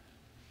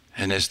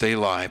 And as they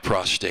lie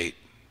prostrate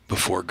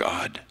before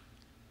God,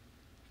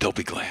 they'll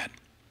be glad.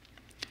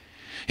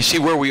 You see,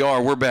 where we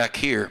are, we're back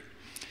here.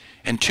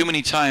 And too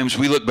many times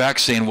we look back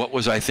saying, what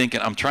was I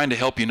thinking? I'm trying to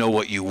help you know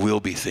what you will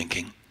be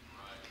thinking.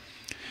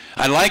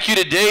 I'd like you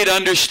today to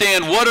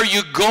understand, what are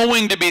you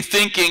going to be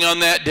thinking on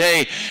that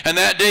day? And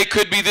that day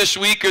could be this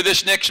week or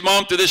this next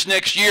month or this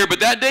next year,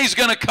 but that day's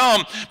going to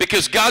come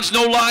because God's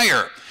no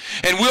liar.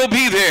 And we'll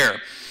be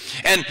there.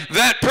 And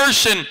that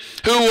person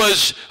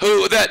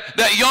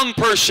that young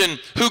person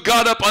who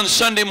got up on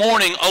Sunday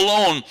morning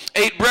alone,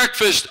 ate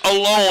breakfast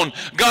alone,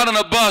 got on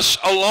a bus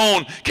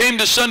alone, came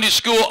to Sunday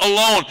school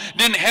alone,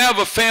 didn't have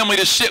a family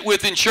to sit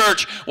with in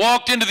church,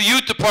 walked into the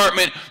youth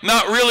department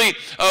not really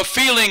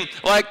feeling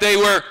like they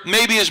were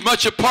maybe as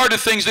much a part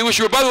of things they wish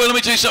they were. By the way, let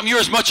me tell you something, you're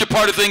as much a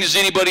part of things as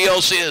anybody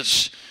else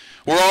is.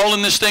 We're all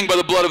in this thing by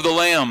the blood of the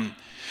Lamb.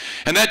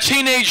 And that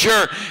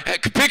teenager,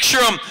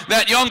 picture him,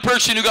 that young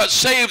person who got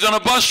saved on a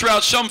bus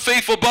route, some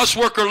faithful bus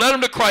worker led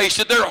them to Christ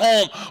at their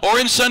home or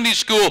in Sunday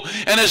school.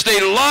 And as they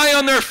lie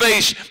on their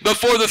face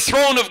before the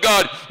throne of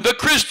God, the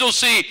crystal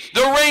sea,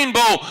 the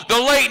rainbow, the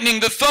lightning,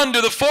 the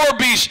thunder, the four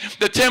beasts,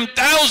 the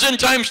 10,000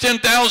 times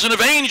 10,000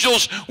 of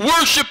angels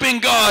worshiping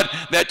God,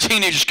 that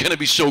teenager's going to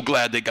be so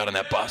glad they got on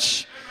that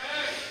bus.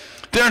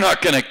 They're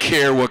not going to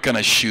care what kind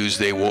of shoes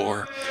they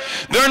wore.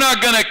 They're not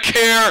going to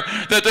care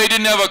that they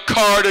didn't have a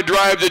car to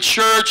drive to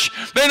church.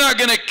 They're not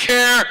going to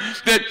care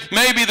that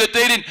maybe that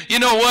they didn't. You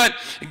know what?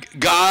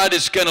 God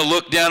is going to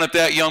look down at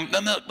that young.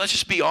 No, let's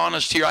just be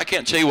honest here. I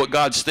can't tell you what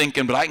God's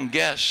thinking, but I can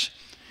guess.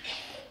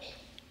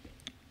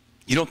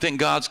 You don't think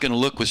God's going to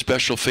look with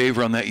special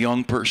favor on that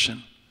young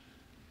person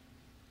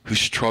who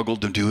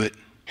struggled to do it?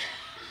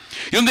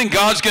 You don't think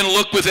God's going to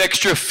look with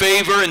extra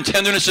favor and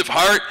tenderness of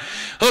heart?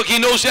 Look, he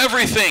knows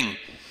everything.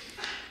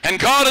 And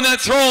God on that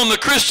throne, the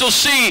crystal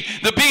sea,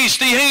 the beast,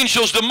 the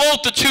angels, the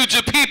multitudes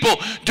of people,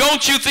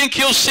 don't you think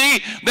he'll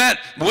see that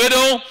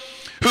widow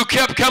who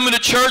kept coming to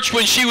church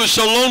when she was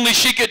so lonely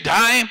she could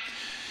die?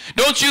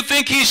 Don't you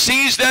think he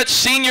sees that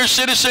senior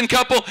citizen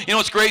couple? You know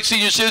what's great,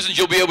 senior citizens?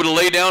 You'll be able to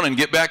lay down and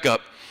get back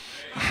up.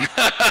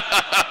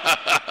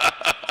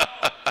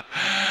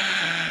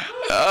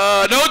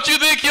 Don't you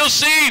think he'll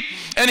see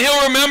and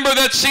he'll remember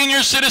that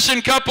senior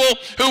citizen couple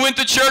who went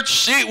to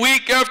church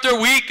week after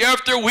week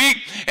after week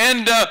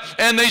and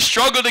they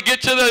struggled to get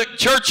to the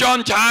church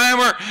on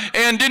time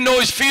and didn't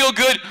always feel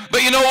good?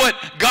 But you know what?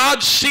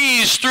 God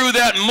sees through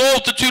that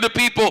multitude of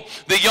people,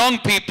 the young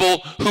people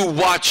who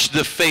watched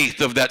the faith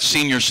of that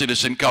senior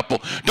citizen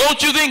couple.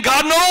 Don't you think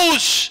God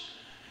knows?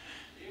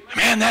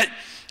 Man, that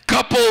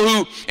couple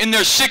who in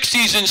their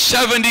 60s and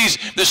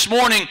 70s this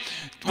morning,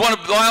 one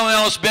of Lyle and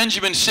Alice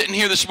Benjamin sitting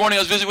here this morning,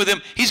 I was visiting with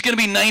him. He's going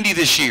to be 90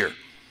 this year.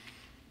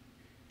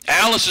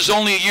 Alice is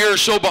only a year or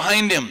so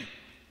behind him.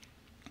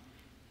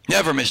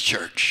 Never missed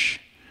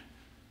church.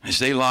 As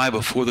they lie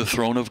before the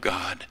throne of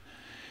God,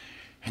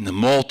 and the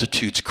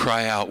multitudes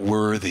cry out,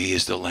 worthy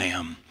is the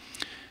Lamb.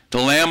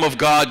 The Lamb of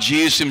God,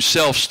 Jesus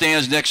himself,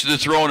 stands next to the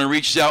throne and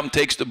reaches out and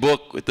takes the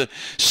book with the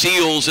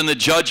seals and the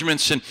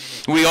judgments, and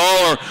we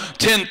all are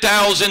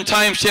 10,000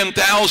 times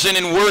 10,000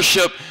 in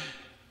worship.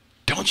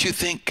 Don't you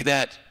think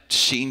that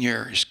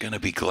senior is going to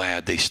be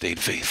glad they stayed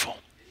faithful?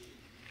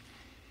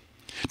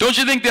 Don't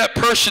you think that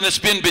person that's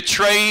been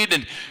betrayed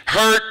and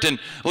hurt and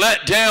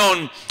let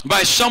down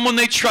by someone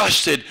they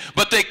trusted,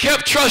 but they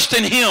kept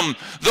trusting him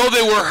though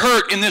they were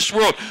hurt in this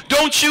world,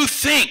 don't you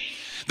think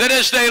that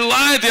as they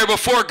lie there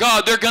before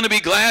God, they're going to be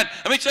glad?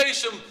 Let me tell you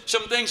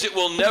some things that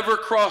will never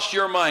cross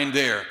your mind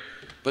there.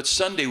 But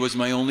Sunday was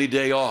my only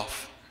day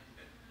off.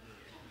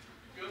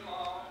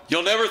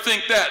 You'll never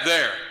think that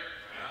there.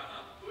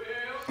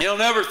 You'll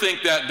never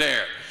think that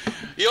there.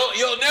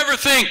 You'll never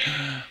think,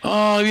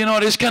 oh, you know,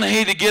 I just kind of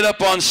hate to get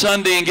up on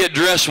Sunday and get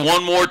dressed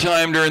one more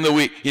time during the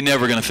week. You're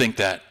never going to think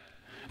that.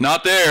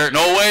 Not there.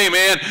 No way,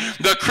 man.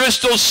 The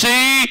crystal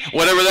sea,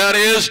 whatever that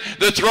is,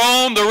 the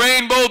throne, the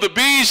rainbow, the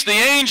beast, the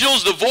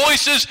angels, the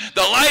voices,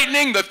 the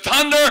lightning, the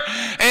thunder,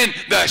 and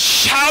the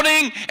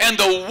shouting and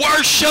the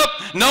worship.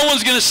 No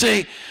one's going to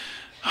say,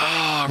 oh,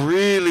 I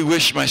really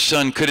wish my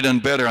son could have done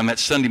better on that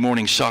Sunday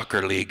morning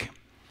soccer league.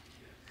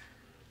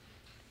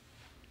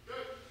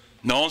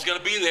 No one's going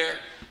to be there.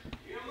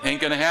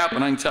 Ain't going to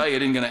happen. I can tell you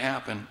it ain't going to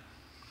happen.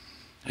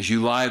 As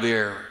you lie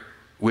there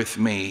with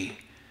me,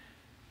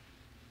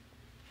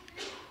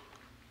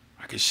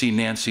 I can see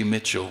Nancy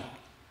Mitchell,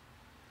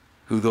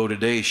 who though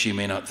today she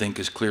may not think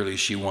as clearly as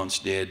she once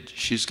did,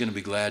 she's going to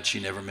be glad she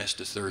never missed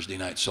a Thursday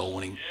night soul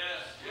winning.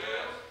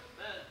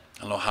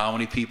 I don't know how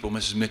many people,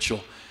 Mrs.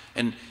 Mitchell,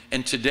 and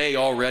today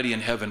already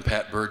in heaven,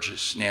 Pat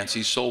Burgess,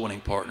 Nancy's soul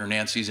winning partner.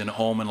 Nancy's in a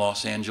home in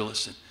Los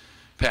Angeles, and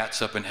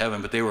Pat's up in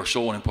heaven, but they were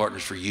soul winning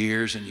partners for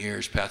years and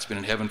years. Pat's been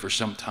in heaven for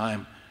some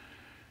time.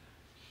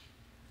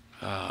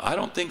 I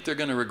don't think they're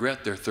going to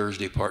regret their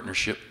Thursday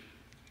partnership,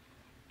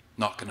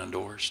 knocking on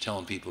doors,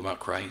 telling people about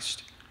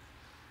Christ.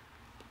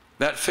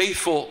 That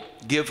faithful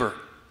giver.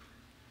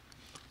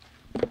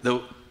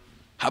 How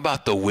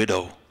about the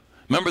widow?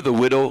 Remember the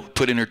widow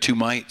put in her 2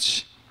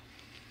 mites?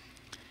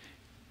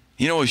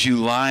 You know, as you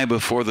lie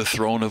before the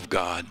throne of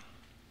God,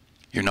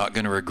 you're not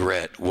going to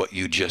regret what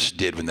you just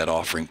did when that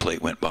offering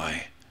plate went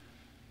by.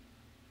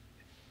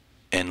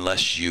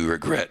 Unless you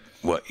regret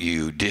what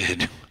you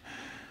did.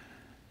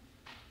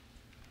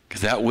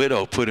 Because that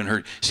widow put in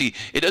her... See,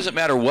 it doesn't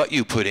matter what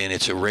you put in.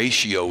 It's a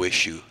ratio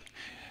issue.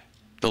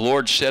 The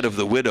Lord said of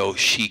the widow,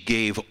 she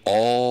gave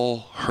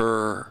all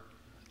her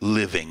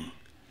living.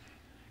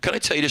 Can I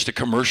tell you just a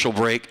commercial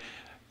break?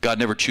 God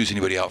never chews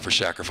anybody out for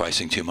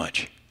sacrificing too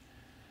much.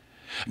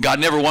 God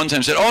never one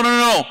time said, oh,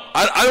 no,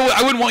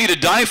 I wouldn't want you to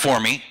die for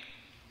me.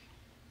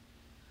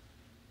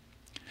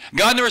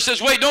 God never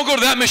says, wait, don't go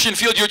to that mission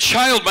field. Your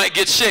child might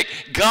get sick.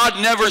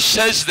 God never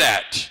says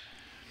that.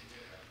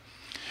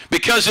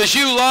 Because as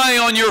you lie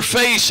on your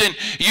face and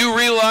you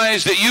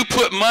realize that you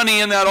put money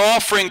in that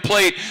offering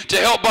plate to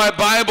help buy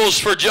Bibles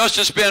for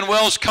Justice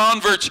Manuel's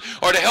converts,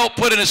 or to help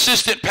put an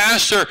assistant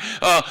pastor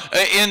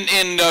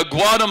in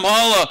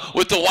Guatemala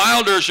with the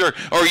Wilders,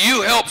 or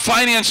you help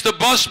finance the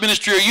bus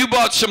ministry, or you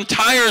bought some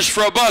tires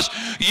for a bus,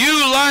 you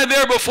lie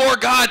there before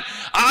God.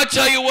 I'll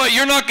tell you what,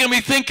 you're not going to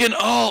be thinking,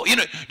 oh,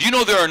 do you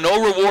know there are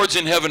no rewards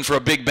in heaven for a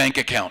big bank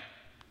account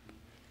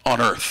on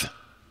earth?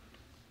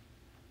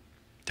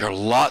 There are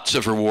lots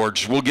of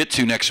rewards we'll get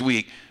to next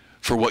week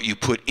for what you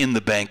put in the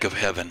bank of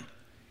heaven.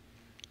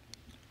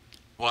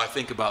 Well, I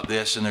think about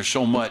this, and there's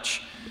so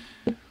much.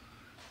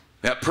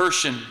 That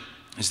person,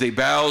 as they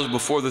bow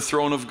before the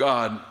throne of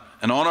God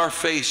and on our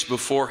face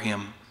before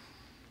him,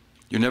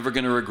 you're never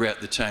going to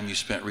regret the time you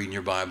spent reading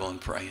your Bible and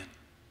praying.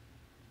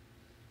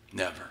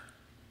 Never.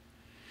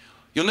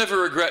 You'll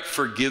never regret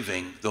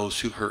forgiving those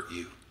who hurt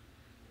you.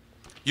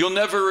 You'll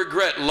never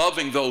regret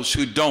loving those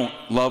who don't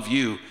love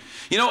you.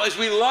 You know, as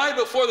we lie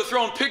before the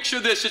throne,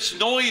 picture this, it's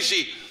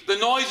noisy. The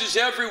noise is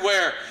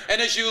everywhere.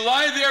 And as you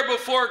lie there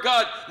before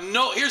God,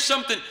 here's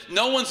something,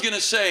 no one's going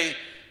to say,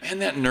 man,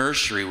 that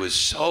nursery was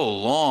so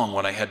long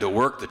when I had to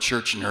work the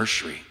church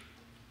nursery.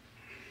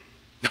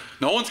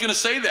 No one's going to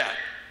say that.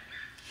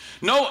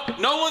 No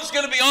one's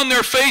going to be on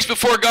their face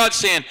before God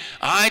saying,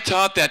 I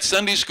taught that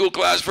Sunday school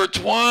class for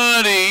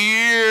 20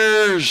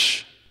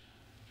 years.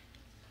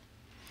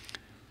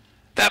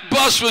 That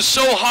bus was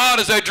so hot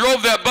as I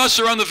drove that bus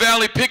around the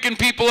valley picking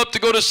people up to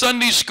go to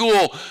Sunday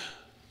school.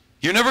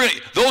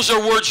 Those are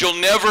words you'll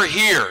never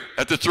hear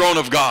at the throne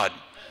of God.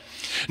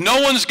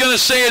 No one's going to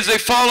say as they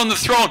fall on the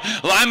throne,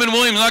 Lyman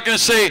Williams not going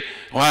to say,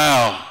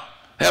 wow,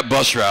 that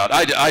bus route,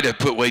 I'd have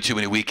put way too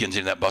many weekends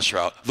in that bus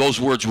route.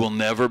 Those words will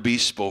never be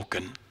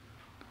spoken.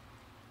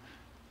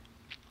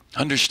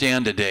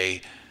 Understand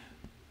today,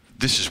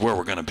 this is where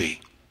we're going to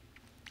be.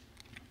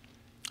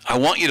 I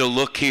want you to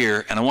look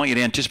here, and I want you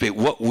to anticipate,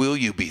 what will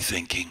you be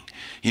thinking?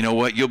 You know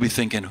what? You'll be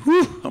thinking,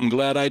 whew, I'm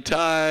glad I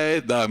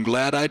tithed. I'm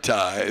glad I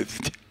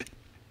tithed.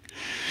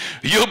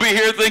 You'll be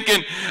here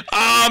thinking,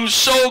 I'm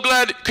so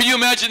glad. Can you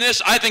imagine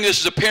this? I think this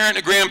is a parent,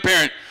 a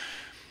grandparent.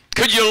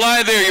 Could you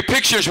lie there? Your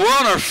pictures, we're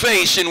on our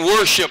face in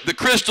worship. The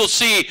crystal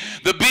sea,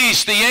 the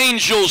beast, the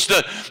angels,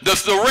 the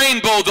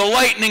rainbow, the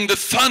lightning, the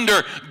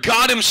thunder,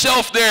 God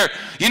himself there.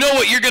 You know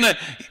what you're going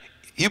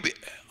to,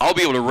 I'll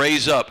be able to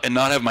raise up and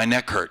not have my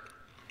neck hurt.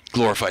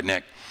 Glorified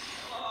neck.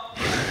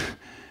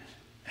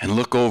 And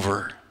look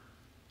over.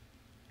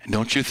 And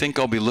don't you think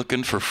I'll be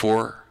looking for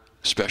 4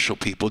 special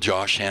people,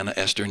 Josh, Hannah,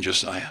 Esther, and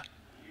Josiah.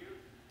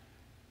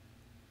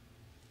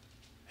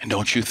 And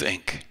don't you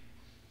think,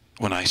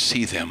 when I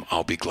see them,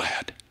 I'll be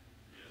glad.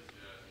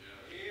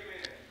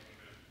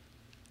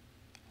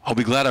 I'll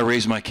be glad I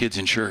raised my kids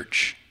in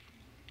church.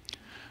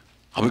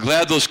 I'll be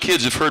glad those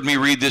kids have heard me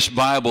read this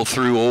Bible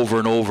through over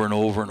and over and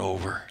over and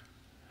over.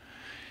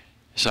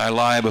 As I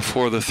lie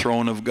before the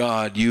throne of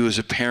God, you as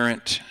a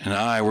parent and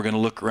I, we're going to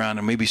look around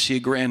and maybe see a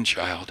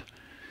grandchild.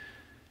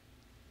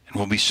 And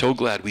we'll be so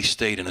glad we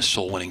stayed in a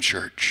soul-winning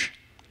church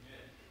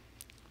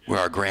where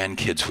our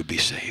grandkids would be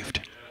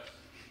saved.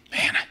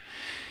 Man,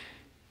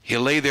 you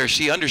lay there,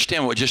 see,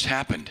 understand what just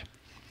happened.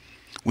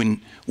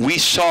 When we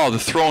saw the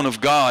throne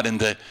of God and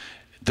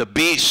the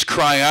beasts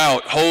cry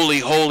out, holy,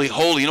 holy,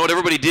 holy. You know what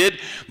everybody did?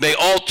 They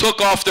all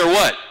took off their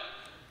what?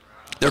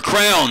 Their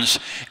crowns.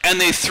 And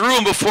they threw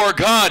them before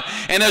God.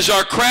 And as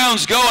our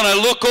crowns go, and I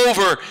look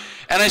over,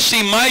 and I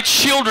see my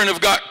children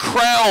have got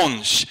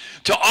crowns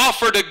to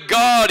offer to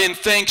God in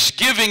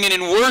thanksgiving and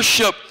in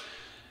worship.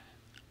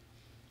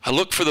 I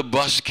look for the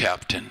bus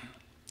captain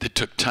that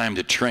took time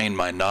to train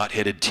my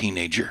knot-headed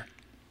teenager.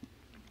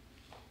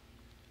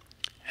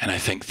 And I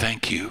think,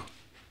 thank you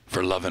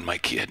for loving my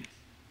kid.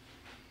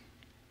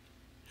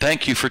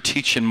 Thank you for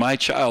teaching my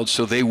child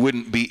so they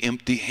wouldn't be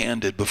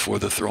empty-handed before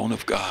the throne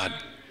of God.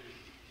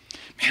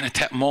 Man, at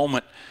that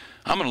moment,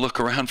 I'm going to look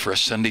around for a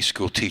Sunday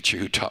school teacher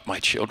who taught my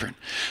children.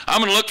 I'm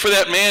going to look for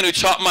that man who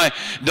taught my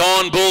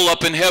Don Bull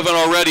up in heaven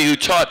already, who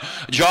taught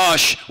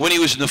Josh when he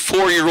was in the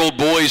 4-year-old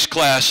boys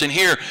class. And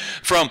here,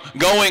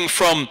 going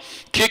from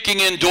kicking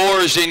in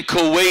doors in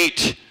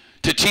Kuwait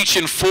to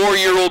teaching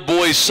 4-year-old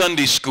boys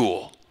Sunday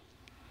school.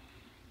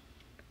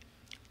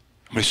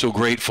 I'm so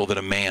grateful that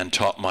a man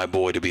taught my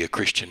boy to be a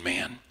Christian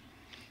man.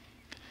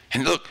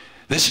 And look,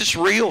 this is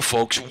real,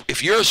 folks.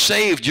 If you're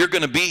saved, you're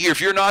going to be here.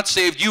 If you're not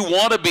saved, you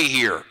want to be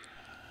here.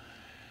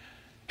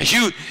 As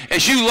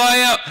you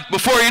lie out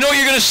before, you know what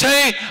you're going to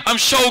say? I'm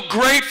so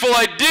grateful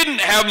I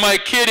didn't have my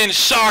kid in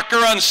soccer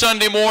on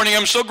Sunday morning.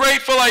 I'm so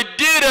grateful I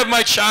did have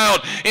my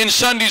child in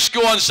Sunday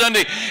school on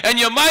Sunday. And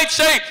you might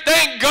say,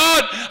 thank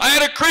God I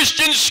had a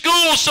Christian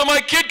school so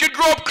my kid could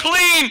grow up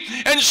clean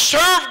and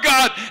serve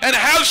God and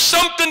have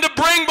something to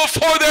bring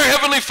before their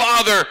Heavenly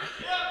Father.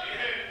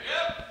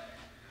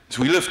 As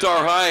we lift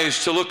our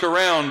eyes to look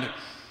around,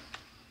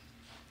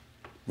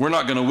 we're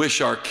not going to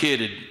wish our kid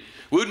had...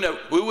 We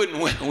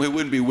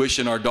wouldn't be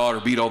wishing our daughter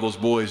beat all those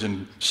boys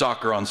in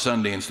soccer on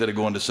Sunday instead of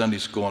going to Sunday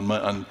school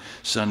on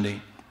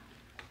Sunday.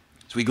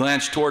 So we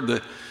glance toward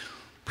the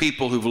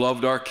people who've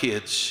loved our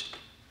kids,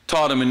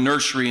 taught them in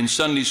nursery and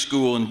Sunday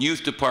school and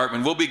youth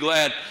department. We'll be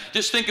glad.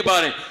 Just think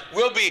about it.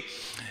 We'll be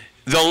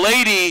the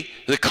lady,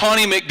 the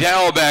Connie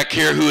McDowell back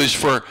here, who is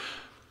for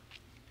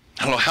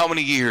I don't know how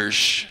many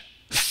years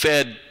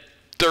fed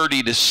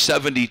 30 to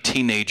 70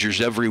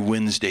 teenagers every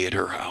Wednesday at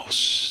her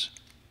house.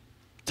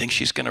 Think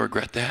she's going to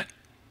regret that?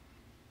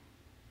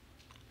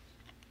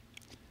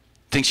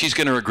 Think she's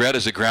going to regret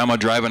as a grandma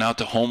driving out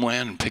to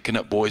Homeland and picking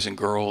up boys and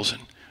girls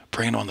and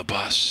praying on the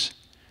bus?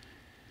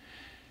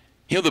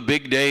 You know the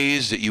big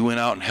days that you went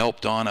out and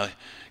helped on? I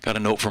got a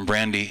note from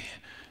Brandy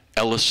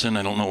Ellison.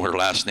 I don't know her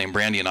last name,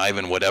 Brandy and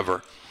Ivan,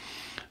 whatever.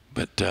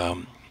 But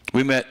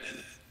we met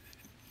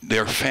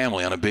their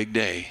family on a big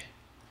day.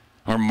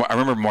 I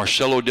remember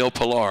Marcelo Del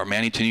Pilar,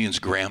 Manny Tenun's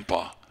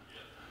grandpa.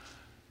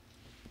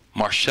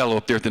 Marcelo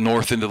up there at the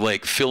north end of the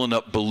lake, filling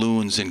up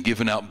balloons and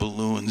giving out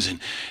balloons and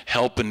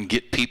helping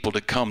get people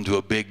to come to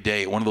a big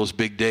day. One of those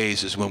big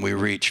days is when we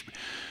reach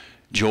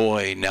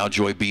Joy, now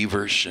Joy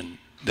Beavers, and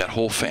that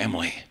whole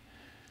family.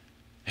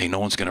 Hey, no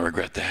one's going to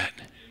regret that.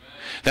 Amen.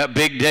 That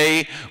big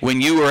day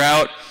when you were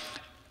out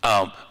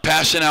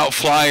passing out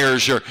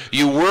flyers, or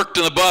you worked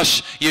on the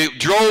bus, you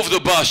drove the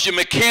bus, you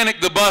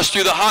mechanicked the bus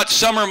through the hot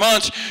summer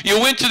months, you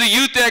went to the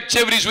youth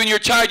activities when you're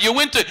tired, you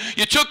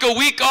took a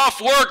week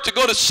off work to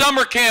go to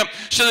summer camp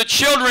so the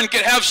children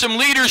could have some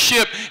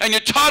leadership, and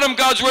you taught them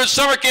God's word at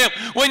summer camp.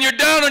 When you're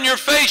down on your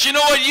face, you know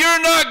what?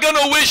 You're not going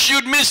to wish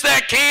you'd missed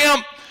that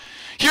camp.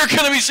 You're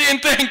going to be saying,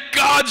 thank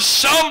God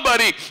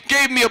somebody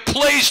gave me a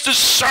place to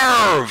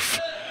serve.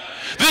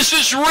 This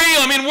is real.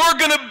 I mean, we're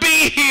going to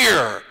be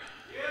here.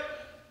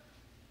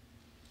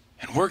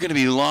 And we're going to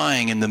be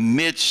lying in the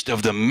midst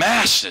of the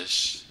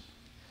masses.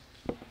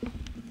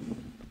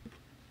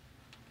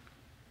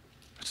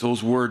 As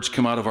those words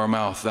come out of our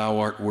mouth, thou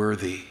art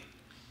worthy.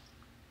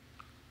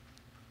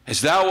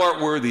 As thou art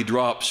worthy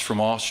drops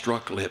from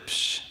awestruck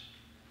lips,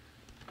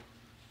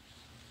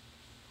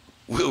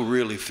 we'll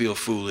really feel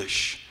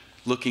foolish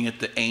looking at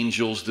the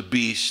angels, the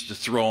beasts, the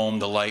throne,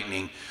 the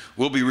lightning.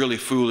 We'll be really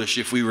foolish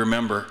if we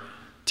remember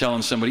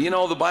telling somebody, you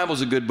know, the Bible's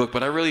a good book,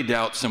 but I really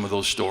doubt some of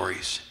those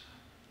stories.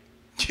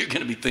 You're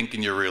going to be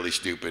thinking you're really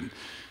stupid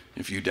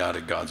if you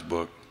doubted God's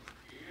book.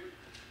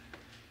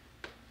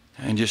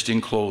 And just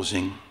in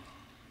closing,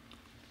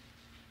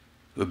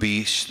 the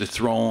beast, the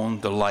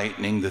throne, the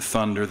lightning, the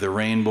thunder, the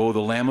rainbow,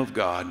 the Lamb of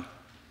God.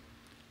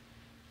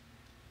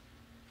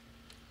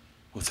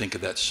 We'll think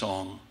of that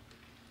song,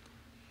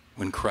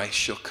 when Christ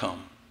shall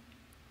come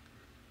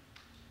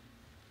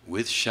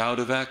with shout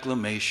of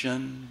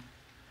acclamation,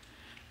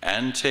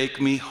 and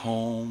take me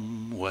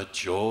home. What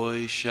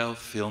joy shall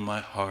fill my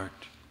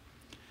heart,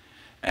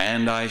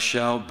 and I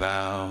shall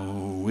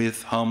bow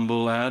with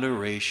humble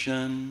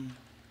adoration,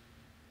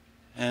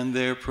 and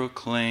there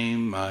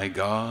proclaim, my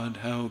God,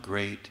 how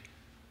great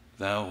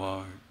thou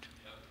art.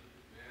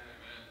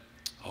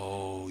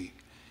 Oh,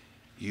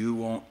 you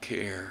won't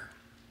care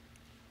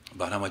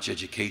about how much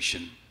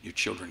education your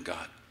children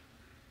got.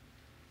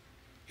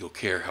 You'll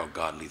care how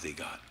godly they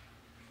got.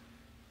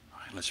 All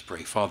right, let's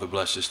pray. Father,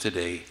 bless us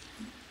today.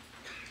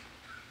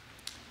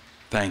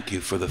 Thank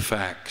you for the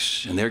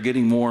facts. And they're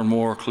getting more and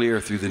more clear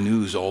through the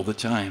news all the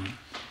time.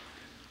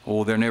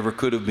 Oh, there never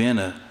could have been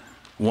a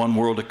one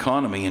world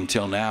economy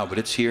until now, but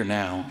it's here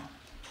now.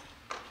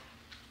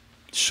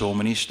 So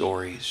many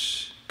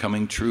stories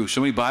coming true.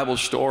 So many Bible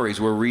stories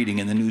we're reading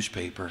in the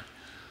newspaper.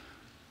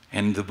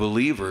 And the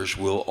believers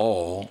will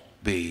all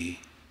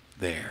be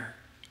there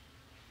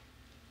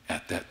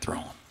at that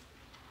throne.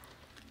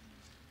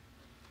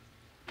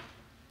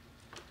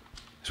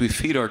 As we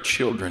feed our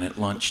children at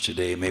lunch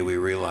today, may we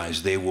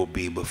realize they will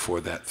be before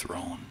that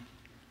throne.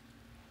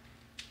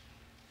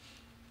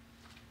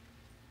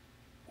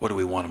 What do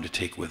we want them to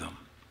take with them?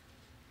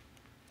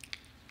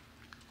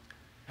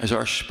 As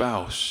our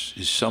spouse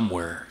is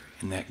somewhere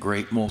in that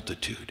great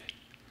multitude,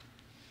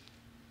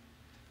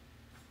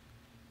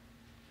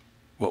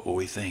 what will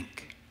we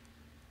think?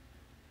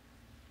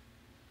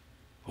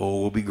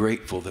 Oh, we'll be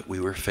grateful that we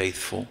were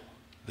faithful,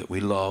 that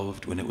we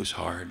loved when it was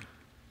hard.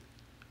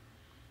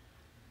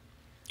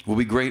 We'll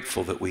be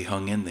grateful that we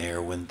hung in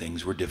there when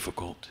things were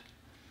difficult.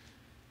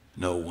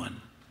 No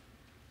one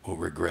will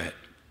regret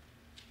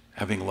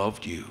having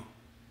loved you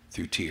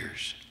through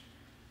tears.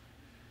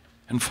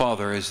 And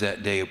Father, as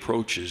that day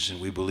approaches,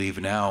 and we believe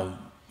now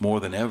more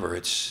than ever,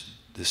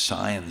 the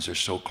signs are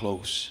so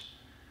close.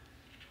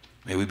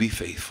 May we be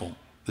faithful,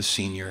 the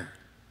senior,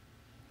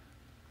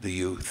 the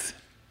youth,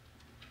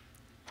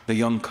 the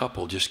young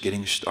couple just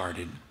getting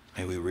started.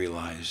 May we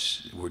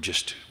realize we're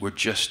just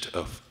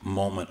a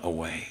moment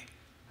away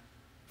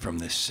from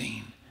this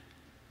scene.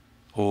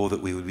 Oh,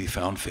 that we would be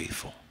found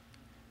faithful.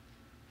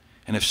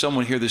 And if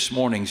someone here this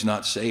morning is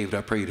not saved,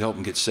 I pray you'd help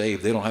them get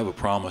saved. They don't have a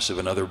promise of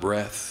another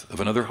breath, of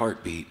another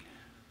heartbeat,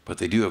 but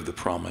they do have the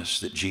promise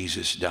that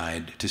Jesus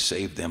died to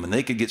save them. And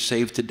they could get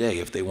saved today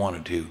if they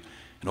wanted to.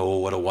 And oh,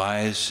 what a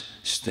wise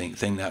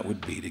thing that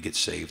would be to get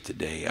saved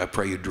today. I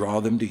pray you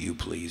draw them to you,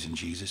 please, in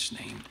Jesus'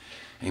 name.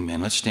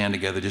 Amen. Let's stand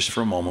together just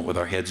for a moment with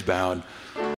our heads bowed.